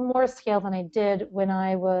at more scale than I did when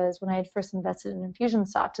I had first invested in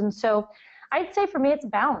Infusionsoft. And so I'd say for me, it's a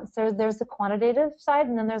balance. There's the quantitative side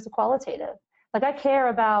and then there's the qualitative. Like I care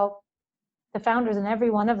about the founders and every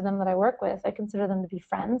one of them that I work with. I consider them to be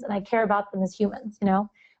friends and I care about them as humans,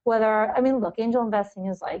 look, angel investing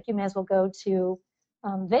is like, you may as well go to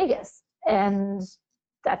Vegas, and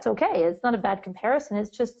that's okay. It's not a bad comparison. It's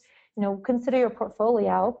just, consider your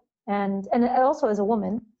portfolio. And also as a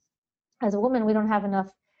woman, we don't have enough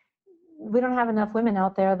women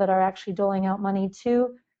out there that are actually doling out money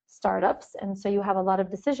to startups. And so you have a lot of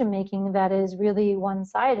decision making that is really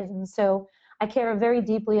one-sided. And so I care very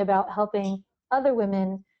deeply about helping other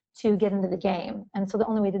women to get into the game. And so the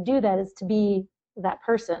only way to do that is to be that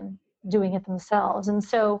person doing it themselves. And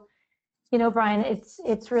so, Brian,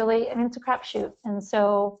 it's really, it's a crapshoot. And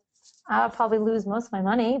so I'll probably lose most of my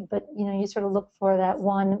money, but you sort of look for that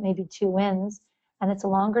one, maybe two wins, and it's a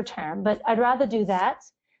longer term. But I'd rather do that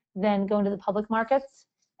than go into the public markets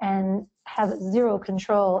and have zero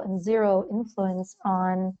control and zero influence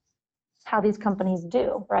on how these companies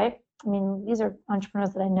do, right? I mean, these are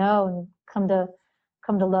entrepreneurs that I know and come to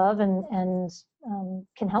love, and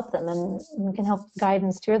can help them and can help guide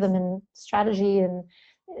and steer them in strategy and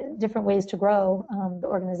different ways to grow the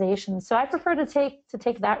organization. So I prefer to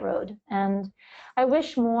take that road, and I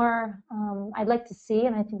wish more. I'd like to see,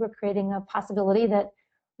 and I think we're creating a possibility that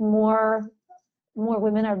more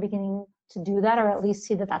women are beginning to do that, or at least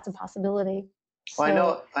see that that's a possibility.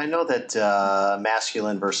 Well, I know that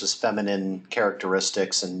masculine versus feminine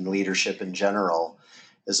characteristics and leadership in general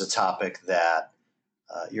is a topic that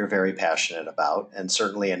you're very passionate about, and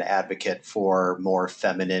certainly an advocate for more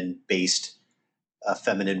feminine-based,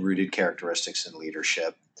 feminine-rooted characteristics in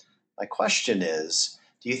leadership. My question is,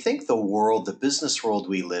 do you think the business world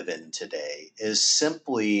we live in today, is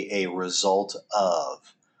simply a result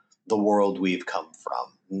of the world we've come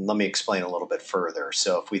from? Let me explain a little bit further.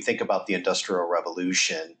 So if we think about the Industrial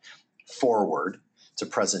Revolution forward to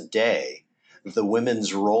present day, the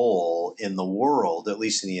women's role in the world, at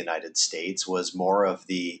least in the United States, was more of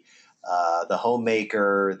the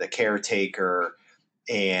homemaker, the caretaker.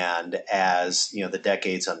 And as the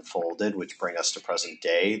decades unfolded, which bring us to present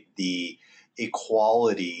day, the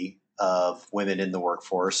equality of women in the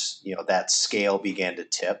workforce, that scale began to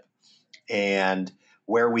tip. And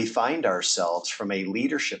where we find ourselves from a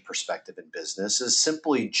leadership perspective in business is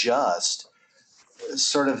simply just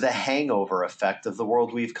sort of the hangover effect of the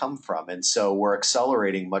world we've come from. And so we're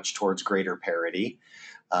accelerating much towards greater parity.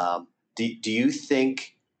 Do you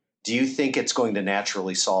think it's going to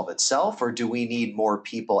naturally solve itself, or do we need more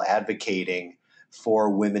people advocating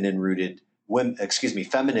for feminine rooted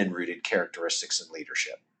characteristics in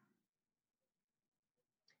leadership?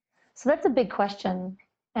 So that's a big question.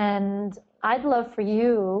 And I'd love for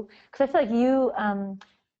you, because I feel like you,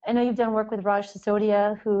 I know you've done work with Raj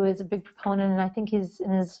Sisodia, who is a big proponent, and I think he's, in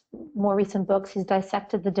his more recent books, he's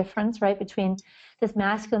dissected the difference, right, between this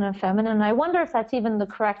masculine and feminine. And I wonder if that's even the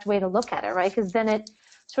correct way to look at it, right? Because then it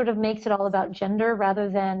sort of makes it all about gender rather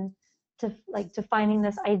than defining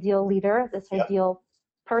this ideal leader, this Yep. ideal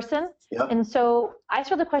person. Yep. And so I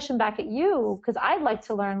throw the question back at you, because I'd like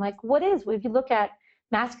to learn, what is, if you look at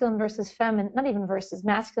masculine versus feminine, not even versus,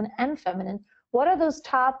 masculine and feminine, what are those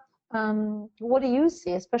top, what do you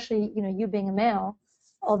see, especially, you being a male,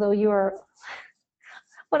 although you're,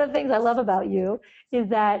 one of the things I love about you is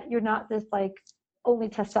that you're not this only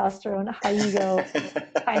testosterone, high ego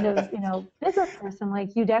kind of, business person.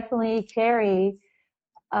 You definitely carry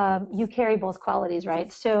both qualities,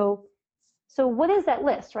 right? So So what is that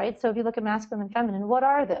list, right? So if you look at masculine and feminine, what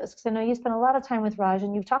are those? Because I know you spent a lot of time with Raj,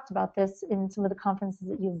 and you've talked about this in some of the conferences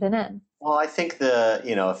that you've been in. Well, I think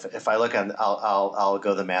if I look on, I'll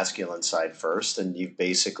go the masculine side first, and you've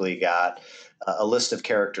basically got a list of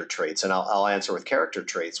character traits, and I'll answer with character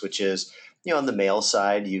traits, which is, on the male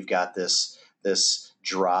side, you've got this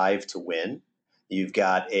drive to win. You've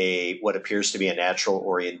got what appears to be a natural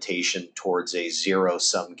orientation towards a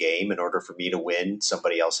zero-sum game. In order for me to win,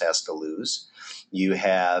 somebody else has to lose. You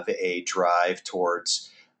have a drive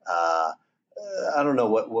towards I don't know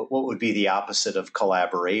what would be the opposite of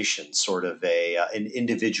collaboration, sort of an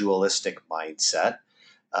individualistic mindset.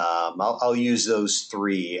 I'll use those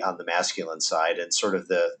three on the masculine side, and sort of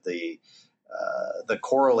the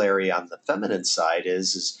corollary on the feminine side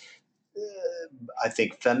is I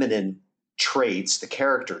think feminine traits, the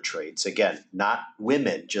character traits, again, not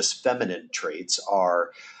women, just feminine traits, are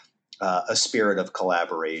a spirit of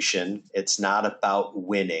collaboration. It's not about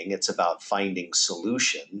winning. It's about finding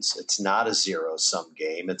solutions. It's not a zero-sum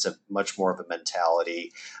game. It's a much more of a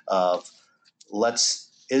mentality of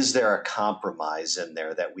is there a compromise in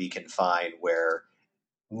there that we can find where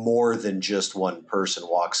more than just one person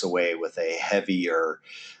walks away with a heavier,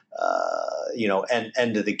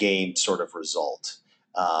 end of the game sort of result.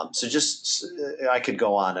 So just, I could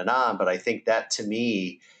go on and on, but I think that to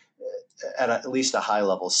me, at least a high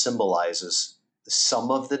level, symbolizes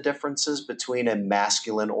some of the differences between a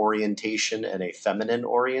masculine orientation and a feminine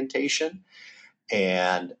orientation.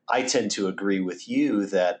 And I tend to agree with you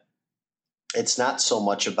that it's not so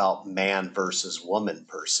much about man versus woman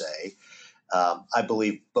per se. I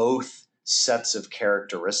believe both sets of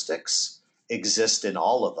characteristics exist in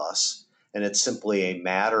all of us. And it's simply a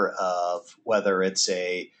matter of whether it's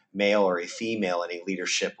a male or a female in a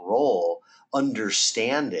leadership role,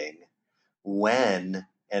 understanding when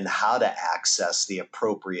and how to access the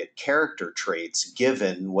appropriate character traits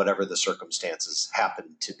given whatever the circumstances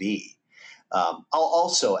happen to be. I'll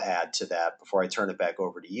also add to that, before I turn it back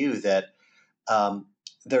over to you, that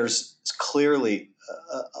there's clearly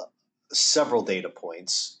several data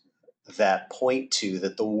points that point to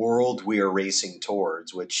that the world we are racing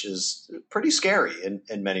towards, which is pretty scary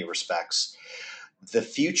in many respects, the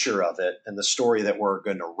future of it and the story that we're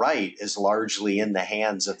going to write is largely in the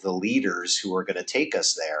hands of the leaders who are going to take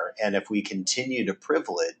us there. And if we continue to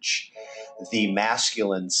privilege the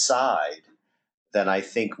masculine side, then I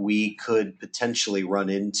think we could potentially run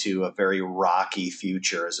into a very rocky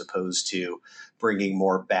future, as opposed to bringing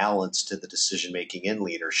more balance to the decision-making in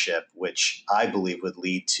leadership, which I believe would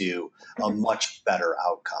lead to a much better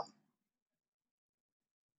outcome.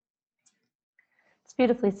 It's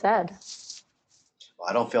beautifully said. Well,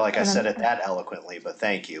 I don't feel like I said it that eloquently, but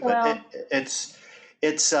thank you. Well, but it's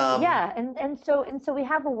yeah, and so we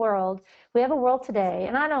have a world today,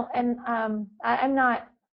 and I'm not.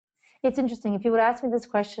 It's interesting. If you would ask me this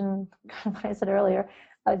question, what I said earlier,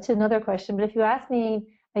 to another question, but if you asked me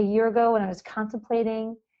a year ago when I was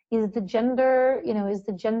contemplating, is the gender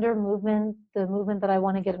movement the movement that I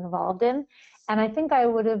want to get involved in? And I think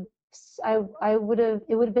it would have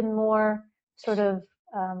been more sort of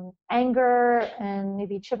anger and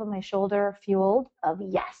maybe chip on my shoulder fueled of,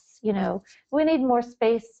 yes, we need more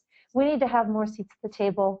space. We need to have more seats at the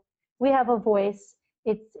table. We have a voice.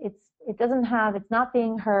 It's not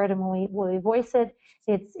being heard. And when we voice it,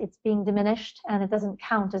 it's being diminished, and it doesn't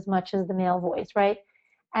count as much as the male voice, right?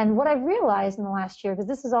 And what I've realized in the last year, because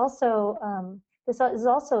this is also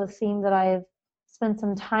a theme that I've spent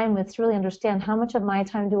some time with to really understand how much of my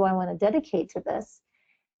time do I want to dedicate to this.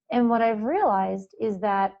 And what I've realized is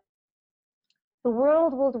that the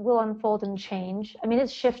world will unfold and change. I mean,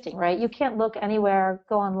 it's shifting, right? You can't look anywhere,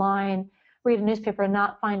 go online, read a newspaper, and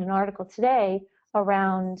not find an article today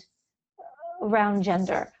around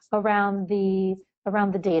gender, around the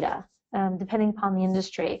data, depending upon the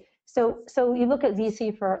industry. So you look at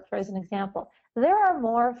VC for as an example. There are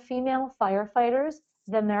more female firefighters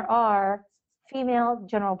than there are female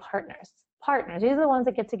general partners. These are the ones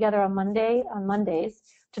that get together on Mondays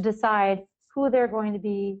to decide who they're going to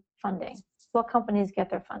be funding, what companies get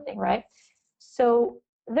their funding, right? So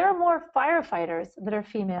there are more firefighters that are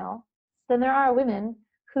female than there are women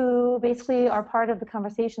who basically are part of the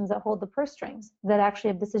conversations that hold the purse strings, that actually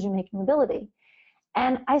have decision-making ability.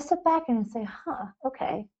 And I sit back and say,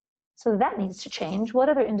 okay, so that needs to change. What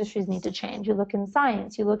other industries need to change? You look in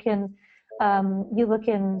science, you look in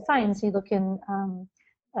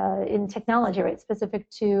technology, right, specific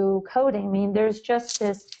to coding. I mean, there's just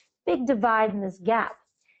this big divide and this gap.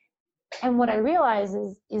 And what I realize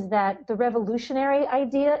is that the revolutionary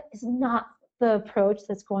idea is not the approach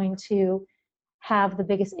that's going to have the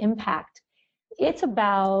biggest impact. it's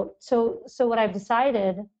about, so what I've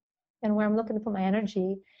decided and where I'm looking to put my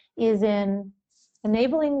energy is in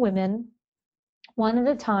enabling women one at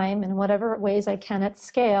a time in whatever ways I can at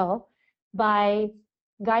scale by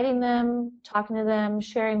guiding them, talking to them,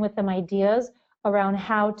 sharing with them ideas around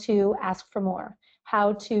how to ask for more,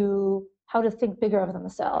 how to think bigger of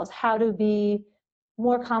themselves, how to be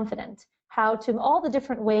more confident, how to, all the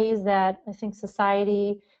different ways that I think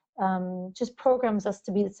society just programs us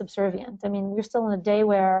to be subservient. I mean, we're still in a day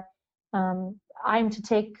where I'm to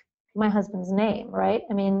take my husband's name, right?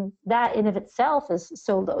 I mean, that in of itself is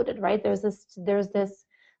so loaded, right? There's this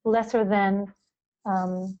lesser than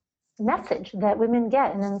message that women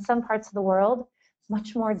get, and in some parts of the world,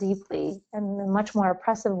 much more deeply and in a much more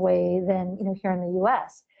oppressive way than here in the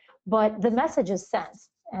U.S. But the message is sent,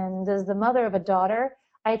 and as the mother of a daughter,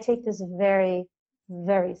 I take this very,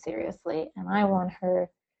 very seriously, and I want her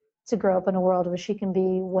to grow up in a world where she can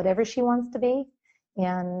be whatever she wants to be,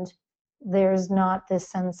 and there's not this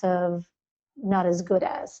sense of not as good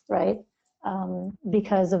as, right?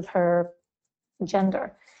 Because of her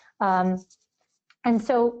gender. And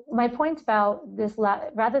so my point about this,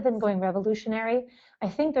 rather than going revolutionary, I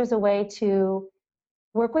think there's a way to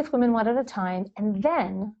work with women one at a time and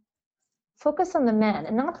then focus on the men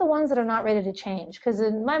and not the ones that are not ready to change. Because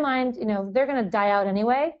in my mind, they're going to die out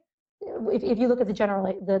anyway. If you look at the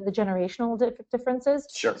generational differences.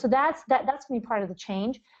 Sure. So that's going to be part of the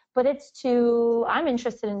change. But I'm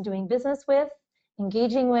interested in doing business with,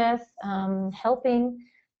 engaging with, helping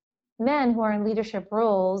men who are in leadership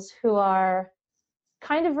roles who are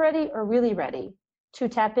kind of ready or really ready to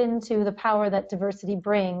tap into the power that diversity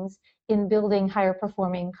brings in building higher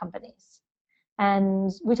performing companies.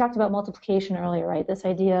 And we talked about multiplication earlier, right? This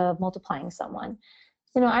idea of multiplying someone.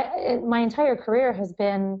 My entire career has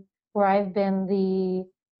been where I've been the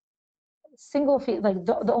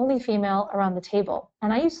the only female around the table.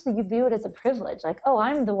 And I used to view it as a privilege, like, oh,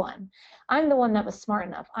 I'm the one that was smart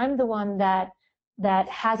enough. I'm the one that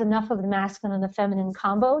has enough of the masculine and the feminine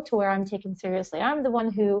combo to where I'm taken seriously. I'm the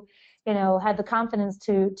one who, had the confidence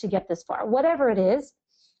to get this far. Whatever it is,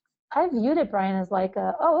 I viewed it, Brian, as like,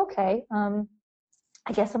 oh, okay,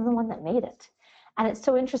 I guess I'm the one that made it. And it's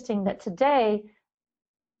so interesting that today,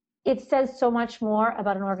 it says so much more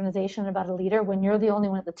about an organization, about a leader, when you're the only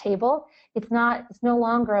one at the table. It's no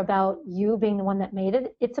longer about you being the one that made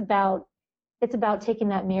it. It's about taking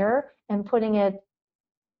that mirror and putting it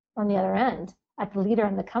on the other end at the leader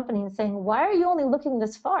in the company and saying, why are you only looking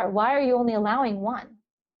this far? Why are you only allowing one?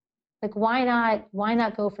 Like, why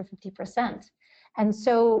not go for 50%? And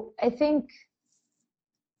so I think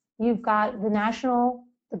you've got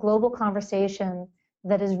the global conversation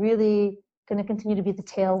that is really going to continue to be the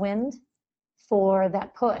tailwind for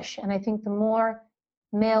that push. And I think the more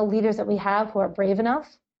male leaders that we have who are brave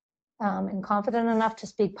enough and confident enough to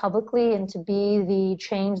speak publicly and to be the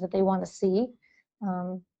change that they want to see.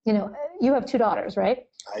 You have 2 daughters, right?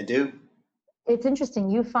 I do. It's interesting.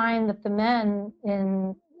 You find that the men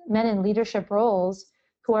in leadership roles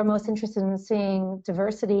who are most interested in seeing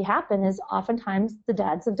diversity happen is oftentimes the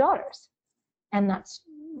dads of daughters. And that's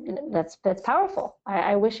powerful.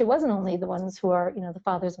 I wish it wasn't only the ones who are, the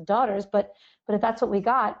fathers of daughters, but if that's what we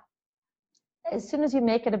got, as soon as you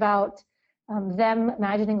make it about them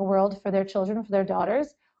imagining a world for their children, for their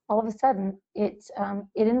daughters, all of a sudden it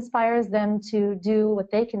inspires them to do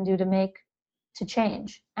what they can do to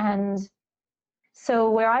change. And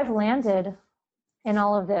so where I've landed in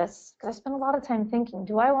all of this, because I spent a lot of time thinking,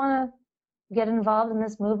 do I want to get involved in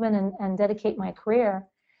this movement and dedicate my career?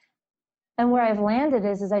 And where I've landed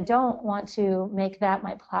is I don't want to make that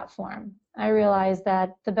my platform. I realize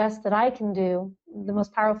that the best that I can do, the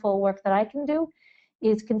most powerful work that I can do,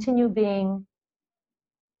 is continue being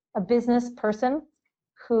a business person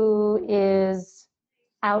who is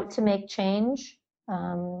out to make change,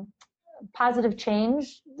 positive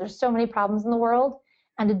change. There's so many problems in the world,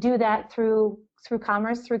 and to do that through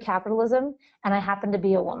commerce, through capitalism, and I happen to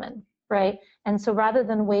be a woman, right? And so rather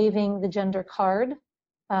than waving the gender card,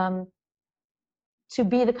 to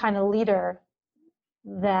be the kind of leader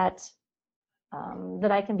that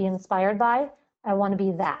I can be inspired by, I want to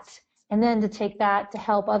be that. And then to take that to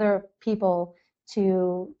help other people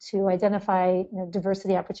to identify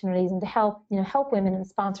diversity opportunities and to help women and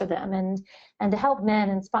sponsor them and to help men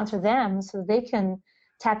and sponsor them so they can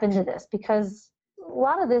tap into this, because a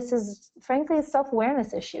lot of this is frankly a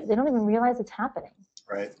self-awareness issue. They don't even realize it's happening.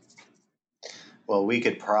 Right. Well, we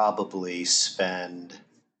could probably spend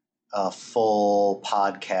a full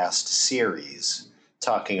podcast series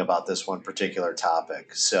talking about this one particular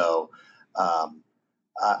topic. So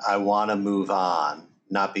I want to move on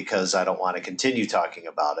not because I don't want to continue talking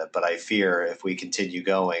about it, but I fear if we continue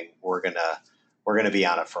going, we're gonna be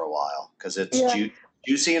on it for a while because it's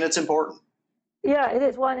juicy and it's important. Yeah, it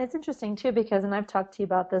is. Well, and it's interesting too because, and I've talked to you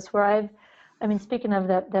about this, where speaking of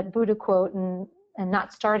that Buddha quote and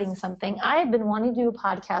not starting something, I've been wanting to do a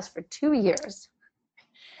podcast for 2 years,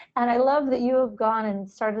 and I love that you have gone and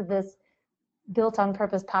started this Built on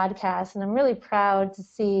Purpose podcast, and I'm really proud to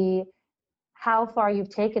see how far you've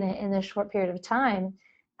taken it in this short period of time.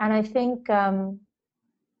 And I think,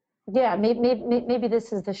 maybe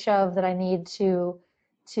this is the shove that I need to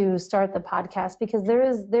start the podcast, because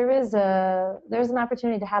there's an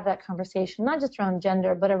opportunity to have that conversation, not just around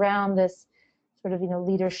gender, but around this sort of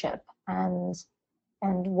leadership and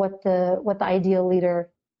what the ideal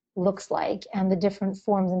leader looks like, and the different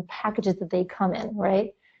forms and packages that they come in,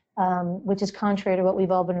 right? Which is contrary to what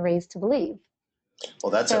we've all been raised to believe.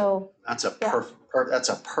 Well, that's a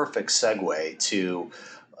perfect segue to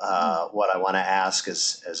what I want to ask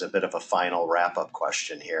as a bit of a final wrap-up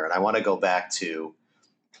question here. And I want to go back to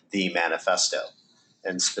the manifesto,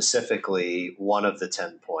 and specifically one of the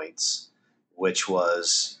 10 points, which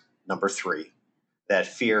was number 3, that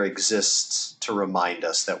fear exists to remind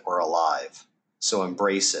us that we're alive. So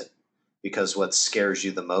embrace it, because what scares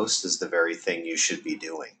you the most is the very thing you should be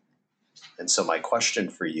doing. And so my question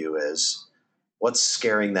for you is, what's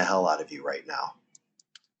scaring the hell out of you right now?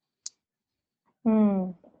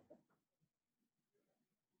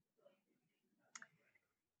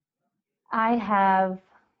 I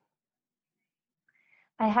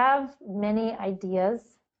have many ideas,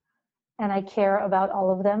 and I care about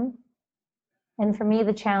all of them. And for me,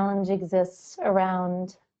 the challenge exists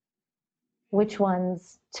around which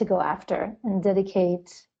ones to go after and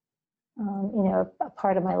dedicate, a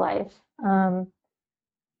part of my life.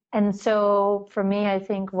 And so for me, I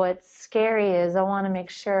think what's scary is I want to make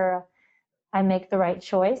sure I make the right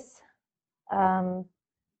choice.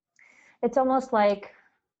 It's almost like,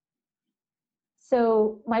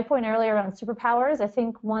 so my point earlier around superpowers, I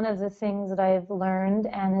think one of the things that I've learned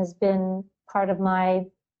and has been part of my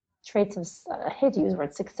traits of, I hate to use the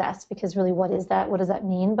word success, because really what is that? What does that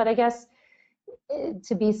mean? But I guess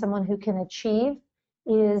to be someone who can achieve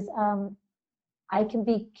is I can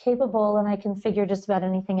be capable and I can figure just about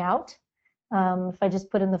anything out if I just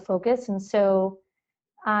put in the focus. And so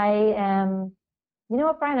I am, you know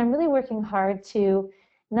what, Brian, I'm really working hard to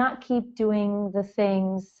not keep doing the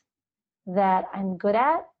things that I'm good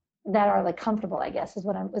at that are like comfortable, I guess is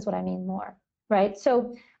what I mean more, right?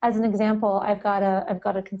 So as an example, I've got a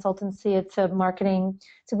consultancy. It's a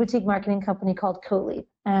boutique marketing company called CoLeap,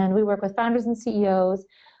 and we work with founders and CEOs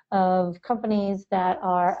of companies that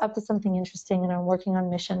are up to something interesting and are working on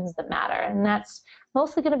missions that matter. And that's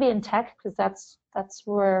mostly going to be in tech, because that's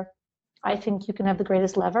where I think you can have the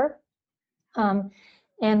greatest lever. And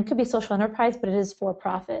it could be social enterprise, but it is for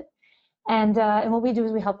profit. And what we do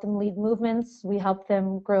is we help them lead movements. We help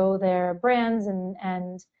them grow their brands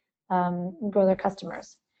and grow their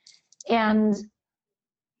customers. And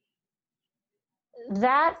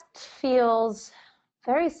that feels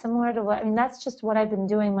very similar to that's just what I've been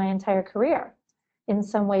doing my entire career in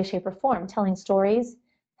some way, shape, or form, telling stories,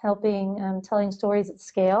 telling stories at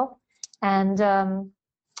scale. And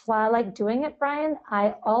while I like doing it, Brian,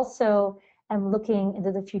 I also am looking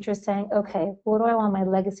into the future saying, okay, what do I want my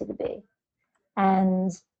legacy to be?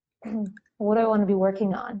 And what do I want to be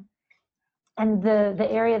working on? And the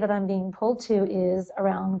area that I'm being pulled to is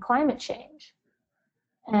around climate change.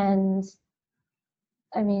 And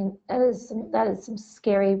I mean, that is some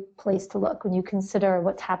scary place to look when you consider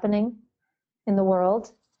what's happening in the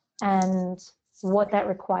world and what that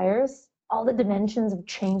requires, all the dimensions of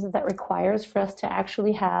change that requires for us to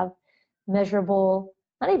actually have measurable,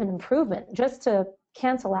 not even improvement, just to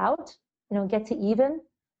cancel out, get to even.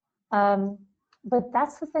 But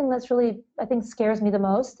that's the thing that's really, I think, scares me the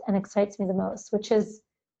most and excites me the most, which is,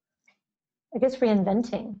 I guess,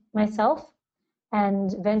 reinventing myself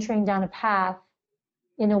and venturing down a path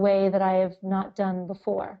in a way that I have not done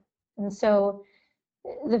before. And so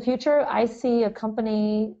the future, I see a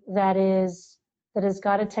company that has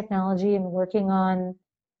got a technology and working on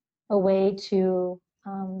a way to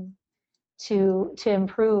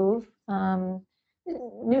improve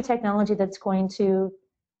new technology that's going to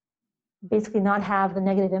basically not have the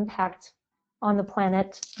negative impact on the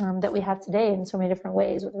planet that we have today in so many different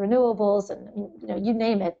ways, with renewables and you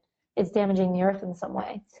name it, it's damaging the earth in some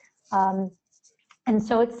way. And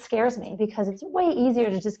so it scares me because it's way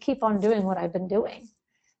easier to just keep on doing what I've been doing.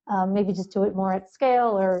 Maybe just do it more at scale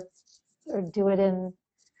or do it in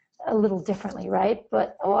a little differently, right?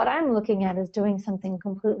 But what I'm looking at is doing something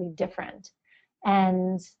completely different.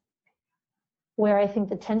 And where I think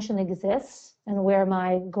the tension exists and where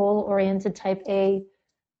my goal-oriented type A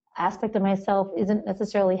aspect of myself isn't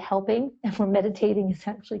necessarily helping, and where meditating is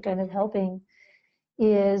actually kind of helping,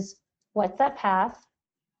 is what's that path?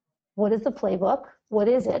 What is the playbook? What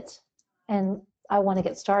is it? And I want to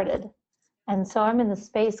get started. And so I'm in the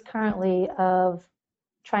space currently of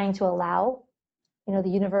trying to allow, the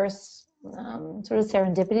universe, sort of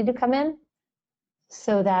serendipity to come in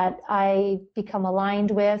so that I become aligned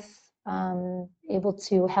with, able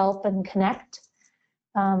to help and connect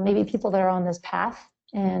maybe people that are on this path,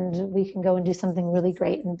 and we can go and do something really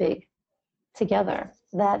great and big together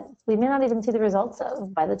that we may not even see the results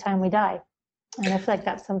of by the time we die. And I feel like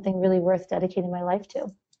that's something really worth dedicating my life to.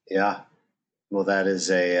 Yeah. Well, that is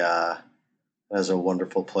a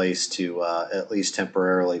wonderful place to at least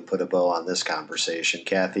temporarily put a bow on this conversation.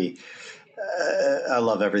 Kathy, I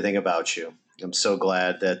love everything about you. I'm so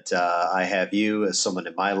glad that I have you as someone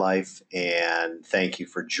in my life, and thank you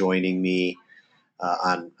for joining me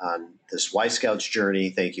on this Y Scouts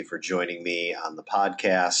journey. Thank you for joining me on the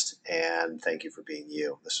podcast, and thank you for being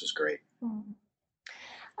you. This was great.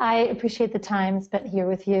 I appreciate the time spent here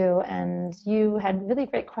with you, and you had really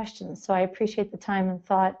great questions. So I appreciate the time and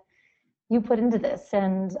thought you put into this,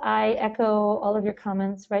 and I echo all of your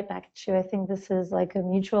comments right back at you. I think this is like a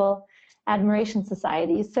mutual admiration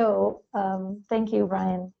society. So thank you,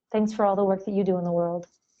 Brian. Thanks for all the work that you do in the world.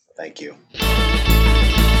 Thank you.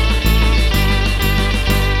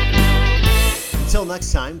 Until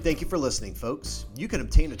next time, thank you for listening, folks. You can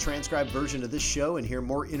obtain a transcribed version of this show and hear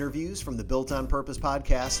more interviews from the Built on Purpose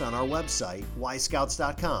podcast on our website,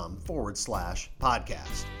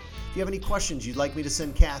 yscouts.com/podcast. If you have any questions you'd like me to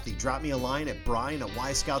send Kathy, drop me a line at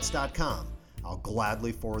brian@yscouts.com. I'll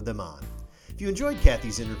gladly forward them on. If you enjoyed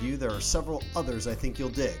Kathy's interview, there are several others I think you'll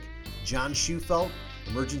dig. John Schufelt,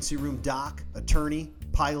 emergency room doc, attorney,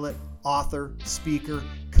 pilot, author, speaker,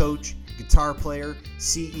 coach, guitar player,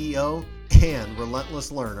 CEO, and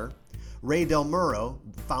relentless learner. Ray Del Muro,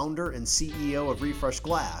 founder and CEO of Refresh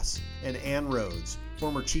Glass, and Ann Rhodes,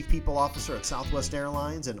 former Chief People Officer at Southwest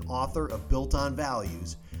Airlines and author of Built on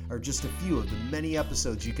Values, are just a few of the many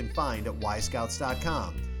episodes you can find at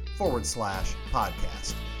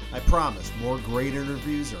yscouts.com/podcast. I promise more great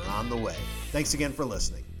interviews are on the way. Thanks again for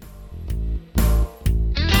listening.